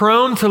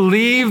 prone to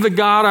leave the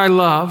God I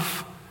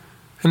love.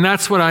 And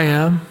that's what I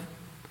am.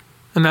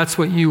 And that's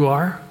what you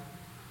are.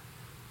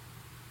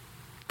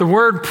 The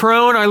word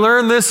prone, I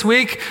learned this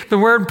week, the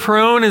word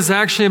prone is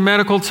actually a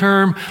medical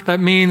term that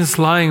means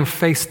lying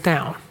face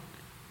down.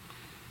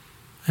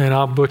 And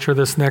I'll butcher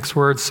this next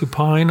word,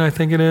 supine, I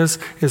think it is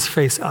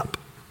face up.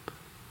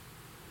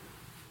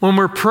 When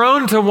we're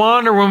prone to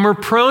wander, when we're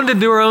prone to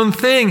do our own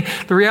thing,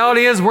 the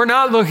reality is we're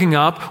not looking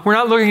up, we're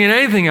not looking at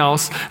anything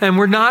else, and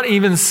we're not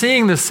even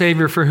seeing the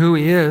Savior for who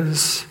he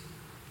is.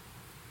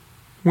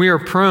 We are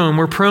prone.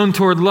 We're prone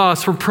toward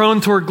lust. We're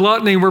prone toward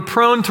gluttony. We're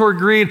prone toward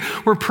greed.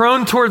 We're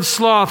prone toward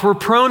sloth. We're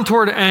prone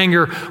toward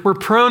anger. We're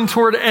prone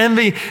toward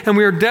envy, and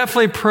we are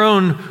definitely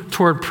prone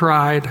toward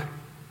pride.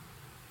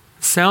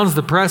 Sounds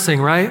depressing,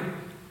 right?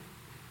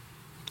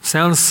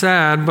 Sounds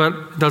sad, but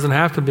it doesn't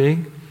have to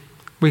be.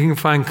 We can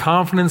find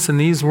confidence in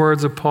these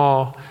words of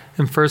Paul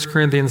in 1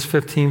 Corinthians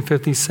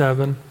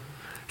 15:57.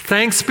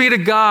 Thanks be to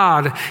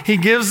God. He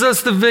gives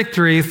us the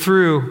victory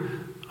through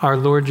our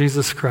Lord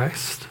Jesus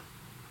Christ.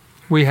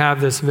 We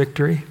have this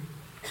victory.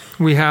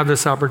 We have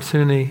this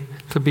opportunity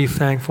to be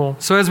thankful.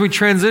 So as we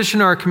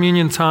transition our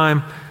communion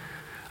time,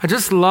 I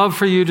just love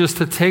for you just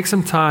to take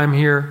some time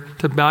here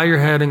to bow your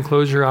head and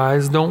close your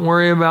eyes. Don't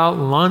worry about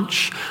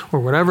lunch or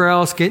whatever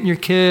else, getting your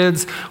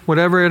kids,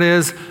 whatever it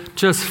is.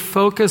 Just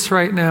focus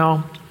right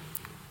now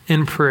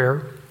in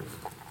prayer.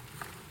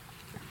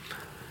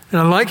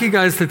 And I'd like you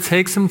guys to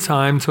take some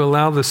time to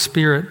allow the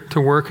Spirit to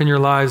work in your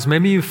lives.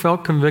 Maybe you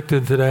felt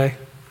convicted today.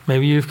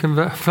 Maybe you've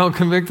felt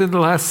convicted the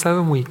last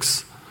 7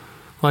 weeks,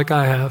 like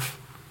I have.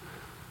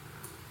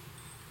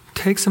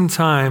 Take some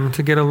time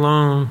to get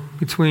alone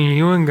between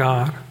you and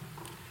God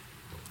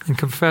and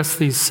confess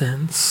these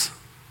sins.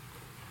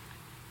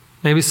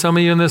 Maybe some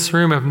of you in this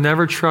room have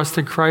never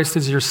trusted Christ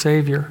as your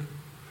Savior.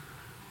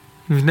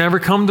 You've never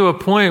come to a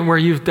point where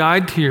you've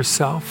died to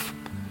yourself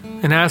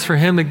and asked for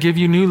him to give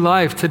you new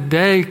life.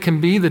 Today can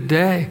be the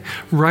day.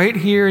 Right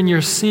here in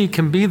your seat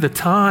can be the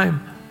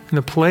time and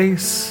the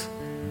place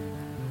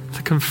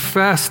to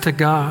confess to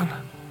God.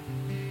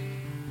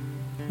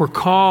 We're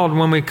called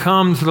when we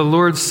come to the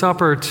Lord's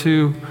Supper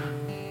to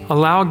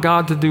allow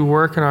God to do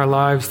work in our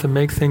lives to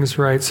make things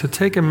right. So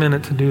take a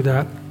minute to do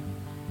that.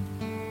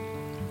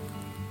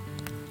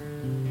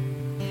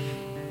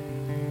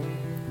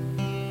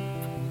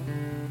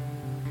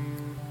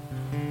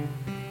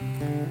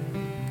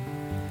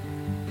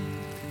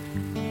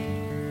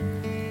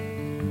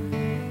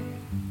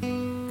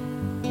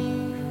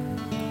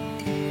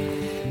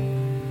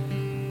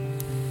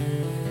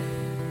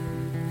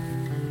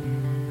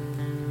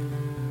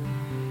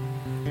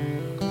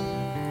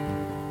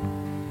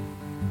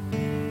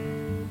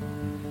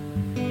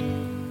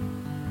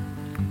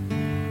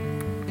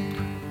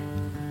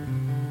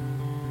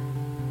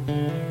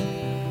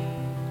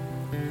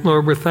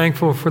 Lord, we're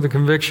thankful for the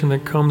conviction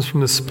that comes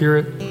from the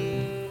Spirit.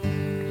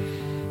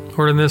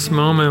 Lord, in this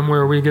moment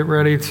where we get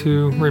ready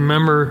to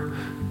remember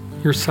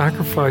your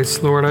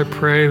sacrifice, Lord, I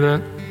pray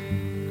that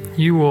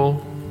you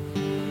will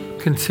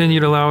continue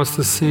to allow us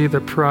to see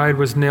that pride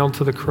was nailed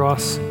to the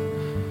cross.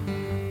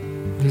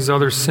 These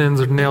other sins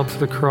are nailed to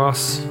the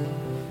cross.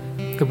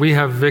 That we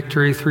have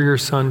victory through your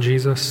Son,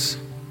 Jesus.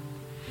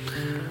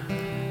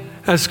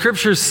 As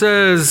Scripture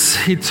says,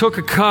 he took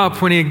a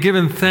cup. When he had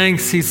given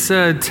thanks, he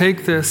said,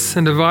 take this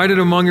and divide it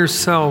among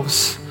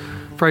yourselves.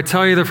 For I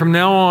tell you that from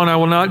now on I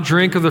will not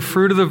drink of the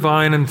fruit of the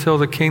vine until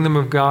the kingdom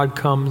of God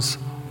comes.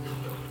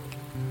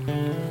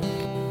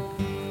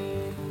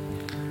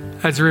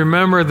 As you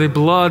remember the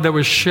blood that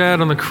was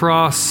shed on the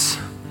cross,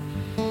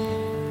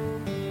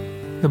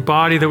 the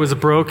body that was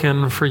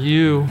broken for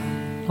you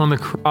on the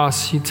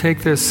cross, you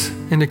take this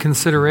into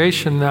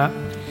consideration that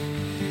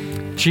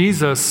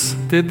Jesus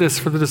did this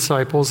for the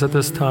disciples at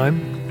this time.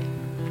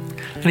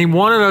 And he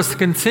wanted us to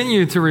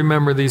continue to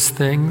remember these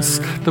things,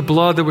 the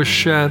blood that was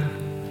shed.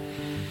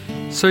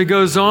 So he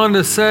goes on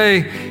to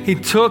say, he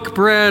took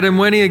bread, and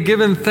when he had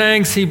given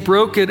thanks, he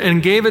broke it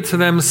and gave it to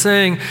them,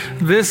 saying,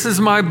 this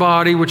is my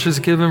body, which is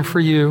given for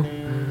you.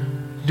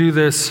 Do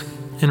this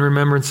in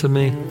remembrance of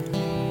me.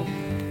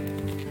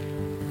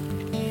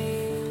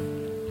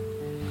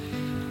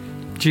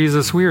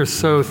 Jesus, we are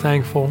so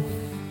thankful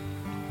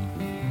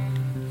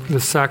the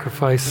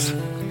sacrifice,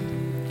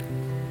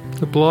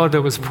 the blood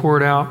that was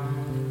poured out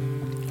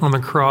on the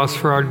cross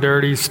for our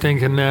dirty,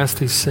 stinking,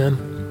 nasty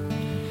sin.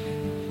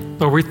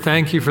 Lord, we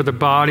thank you for the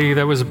body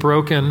that was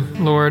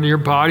broken, Lord, your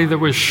body that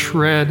was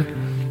shred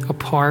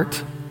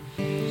apart,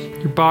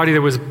 your body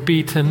that was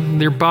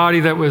beaten, your body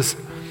that was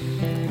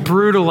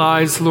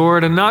brutalized,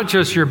 Lord, and not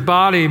just your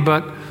body,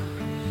 but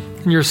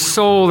your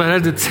soul that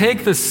had to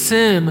take the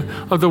sin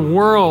of the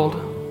world.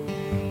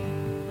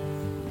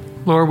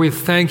 Lord, we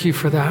thank you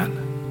for that.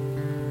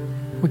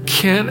 We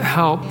can't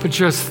help but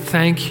just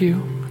thank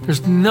you.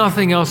 There's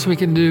nothing else we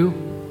can do.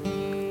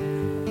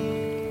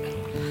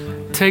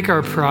 Take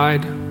our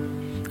pride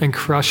and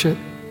crush it.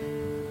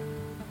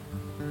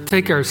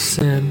 Take our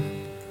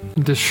sin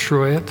and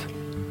destroy it.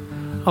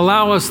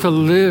 Allow us to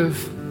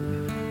live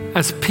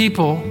as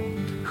people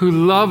who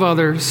love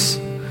others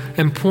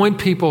and point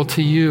people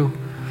to you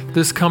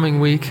this coming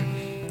week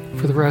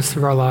for the rest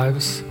of our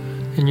lives.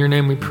 In your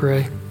name we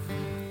pray.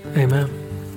 Amen.